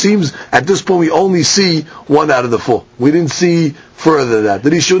out. But it seems at this point we only see one out of the four. We didn't see further than that. The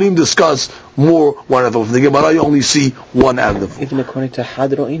Rishonim discuss more one out of the four. From the Gemara, you only see one out of the four. Even according to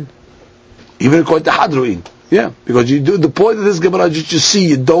Hadroin? Even according to Hadroin. Yeah, because you do the point of this Gemara, just see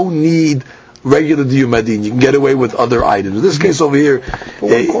you don't need regular diyumadin. You can get away with other items. In this case over here,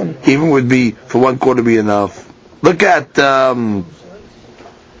 even would be for one quarter be enough. Look at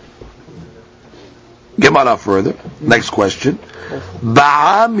Gemara further. Next question.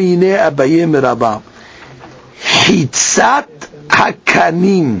 Ba'amine abayim rabba hitzat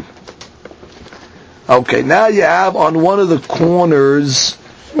hakanim. Okay, now you have on one of the corners,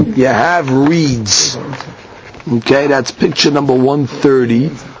 you have reeds. Okay, that's picture number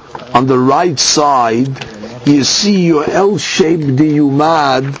 130. On the right side, you see your L-shaped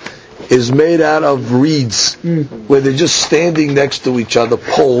diyumad is made out of reeds, where they're just standing next to each other,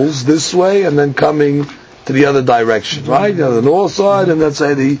 poles this way, and then coming to the other direction, right? You know, the north side, and let's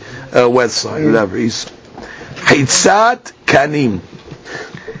say the west side, whatever. Hitzat kanim.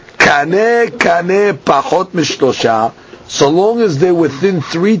 Kane pachot mishlosha. So long as they're within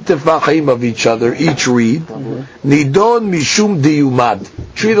 3 tefachim of each other, each reed, nidon mishum diyumad.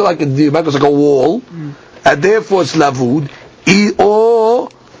 Treat it like a diyumad, because it's like a wall, and therefore it's lavud,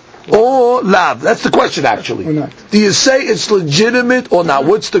 or lav. That's the question, actually. Do you say it's legitimate or not?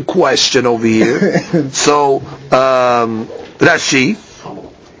 What's the question over here? So, Rashi.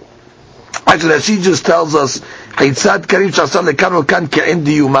 Actually, Rashi just tells us,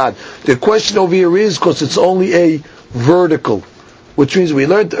 the question over here is because it's only a vertical, which means we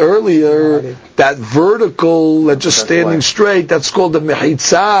learned earlier that vertical, that just standing straight, that's called the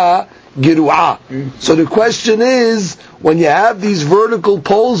mehitza giru'ah. So the question is, when you have these vertical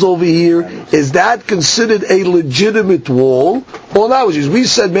poles over here, is that considered a legitimate wall or not? Which is, we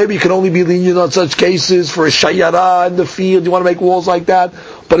said maybe you can only be lenient on such cases for a shayara in the field, you want to make walls like that,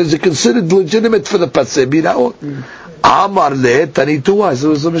 but is it considered legitimate for the patsebina? Amar le tanituah.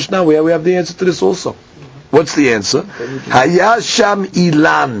 So it's a Mishnah. We have the answer to this also. What's the answer? Hayasham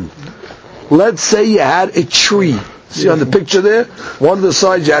ilan. Let's say you had a tree. See on the picture there? One of the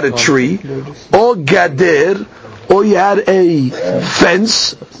sides you had a tree. Or gader, or you had a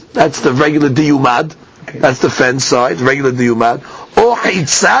fence, that's the regular diyumad, that's the fence side, regular diyumad, or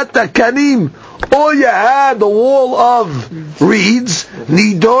hitzat kanim, or you had the wall of reeds,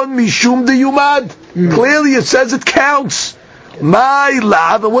 nidon mishum diyumad. Clearly it says it counts. My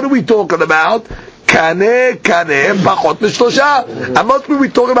love, and what are we talking about? Kaneh, pachot mishlosha. And must we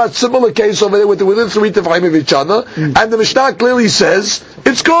talking about similar case over there within 3 tefachim of each other, and the Mishnah clearly says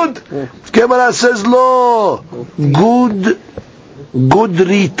it's good. Gemara says lo, good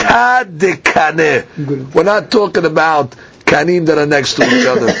rita de kaneh. We're not talking about kanim that are next to each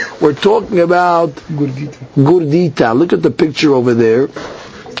other. We're talking about gurdita. Look at the picture over there.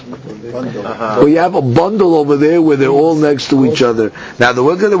 We have a bundle over there where they're all next to each other. Now,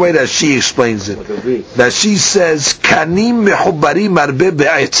 look at the way that she explains it. That she says, "Kanim mechubarim arbe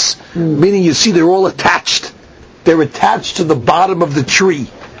be'etz," meaning you see they're all attached. They're attached to the bottom of the tree.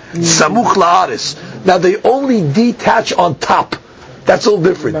 Samuch la'aris. Now, they only detach on top. That's a little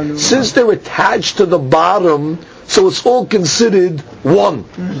different. Since they're attached to the bottom, so it's all considered one.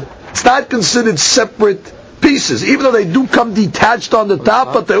 It's not considered separate pieces, even though they do come detached on the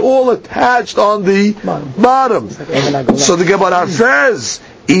top, but they're all attached on the bottom. So the Gemara says,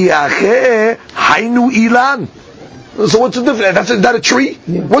 "Iache hainu ilan." So what's the difference? Is that a tree?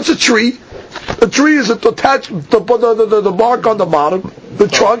 What's a tree? A tree is attached the bark on the bottom, the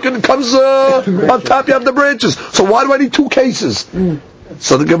trunk, and it comes on top. You have the branches. So why do I need two cases?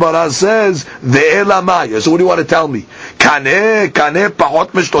 So the Gemara says, "Ve'elamaya." So what do you want to tell me? Kaneh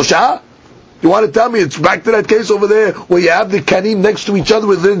pachot mishlosha? You want to tell me it's back to that case over there where you have the kanim next to each other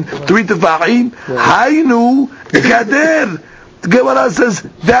within 3 tefachim? Hainu gader. The Gemara says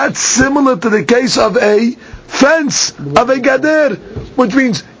that's similar to the case of a fence, of a gader, which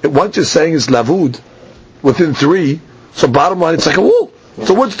means what you're saying is lavud within 3. So bottom line, it's like a wall.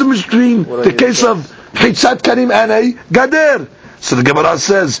 So what's the difference between the case of hitzat kanim and a gader? So the Gemara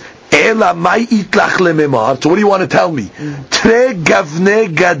says, "Ela mai itlach lememar." So what do you want to tell me? Tre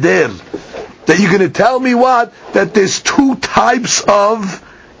gavne gader. That you're going to tell me what? That there's 2 types of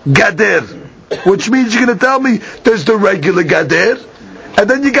gader. Which means you're going to tell me there's the regular gader, and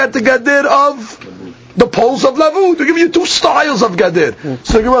then you got the gader of the poles of lavud. They give you 2 styles of gader.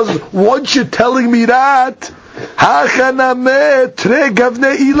 So once you're telling me that, I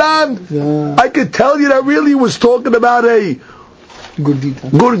could tell you that really was talking about a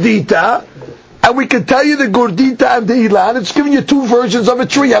gurdita. And we can tell you the gurdita and the ilan. It's giving you 2 versions of a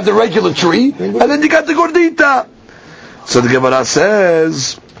tree. You have the regular tree, and then you got the gurdita. So the Gemara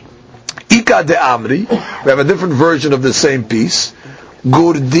says, Ika de Amri. We have a different version of the same piece.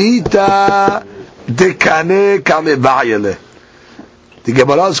 Gurdita de kane kame ba'yele. The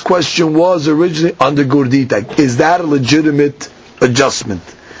Gemara's question was originally on the gurdita. Is that a legitimate adjustment?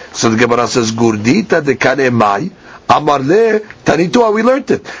 So the Gemara says, Gurdita de kane mai. Amarle, Tanitua, we learned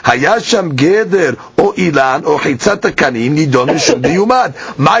it. Hayasham Geder, O Ilan, O Hitzat Kanim, Nidon Mishum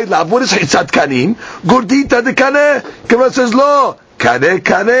Diyumad. My love, what is Hitzat Kanim? Gurdita de Kaneh. Gemara says, Lo,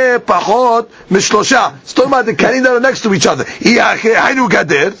 Kaneh, Pachot, Mishlosha. It's talking about the Kanim that are next to each other. Iache, Hainu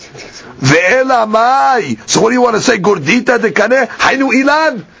Gader, Ve'ela Mai. So what do you want to say? Gurdita de Kaneh, Hainu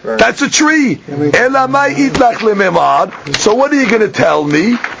Ilan. That's a tree. Ela Mai Itlach Lememar. So what are you going to tell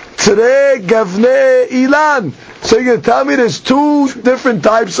me? Tre Gavne Ilan. So you're going to tell me there's 2 different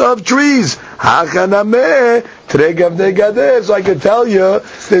types of trees. Hachanameh, Tre Gavne Gader. So I can tell you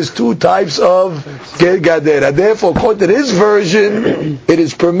there's 2 types of Gader. And therefore, according to this version, it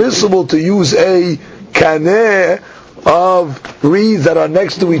is permissible to use a kaneh of reeds that are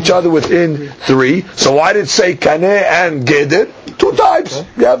next to each other within 3. So why did it say kaneh and geder? 2 types.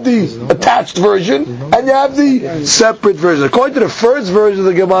 You have the attached version and you have the separate version. According to the first version of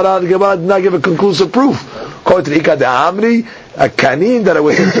the Gemara did not give a conclusive proof. According to the Ika de Amri, a kanim that are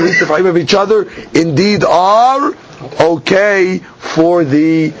within 3 tefachim of each other indeed are okay for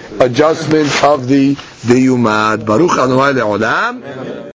the adjustment of the Yumad. Baruch Adonai le'olam.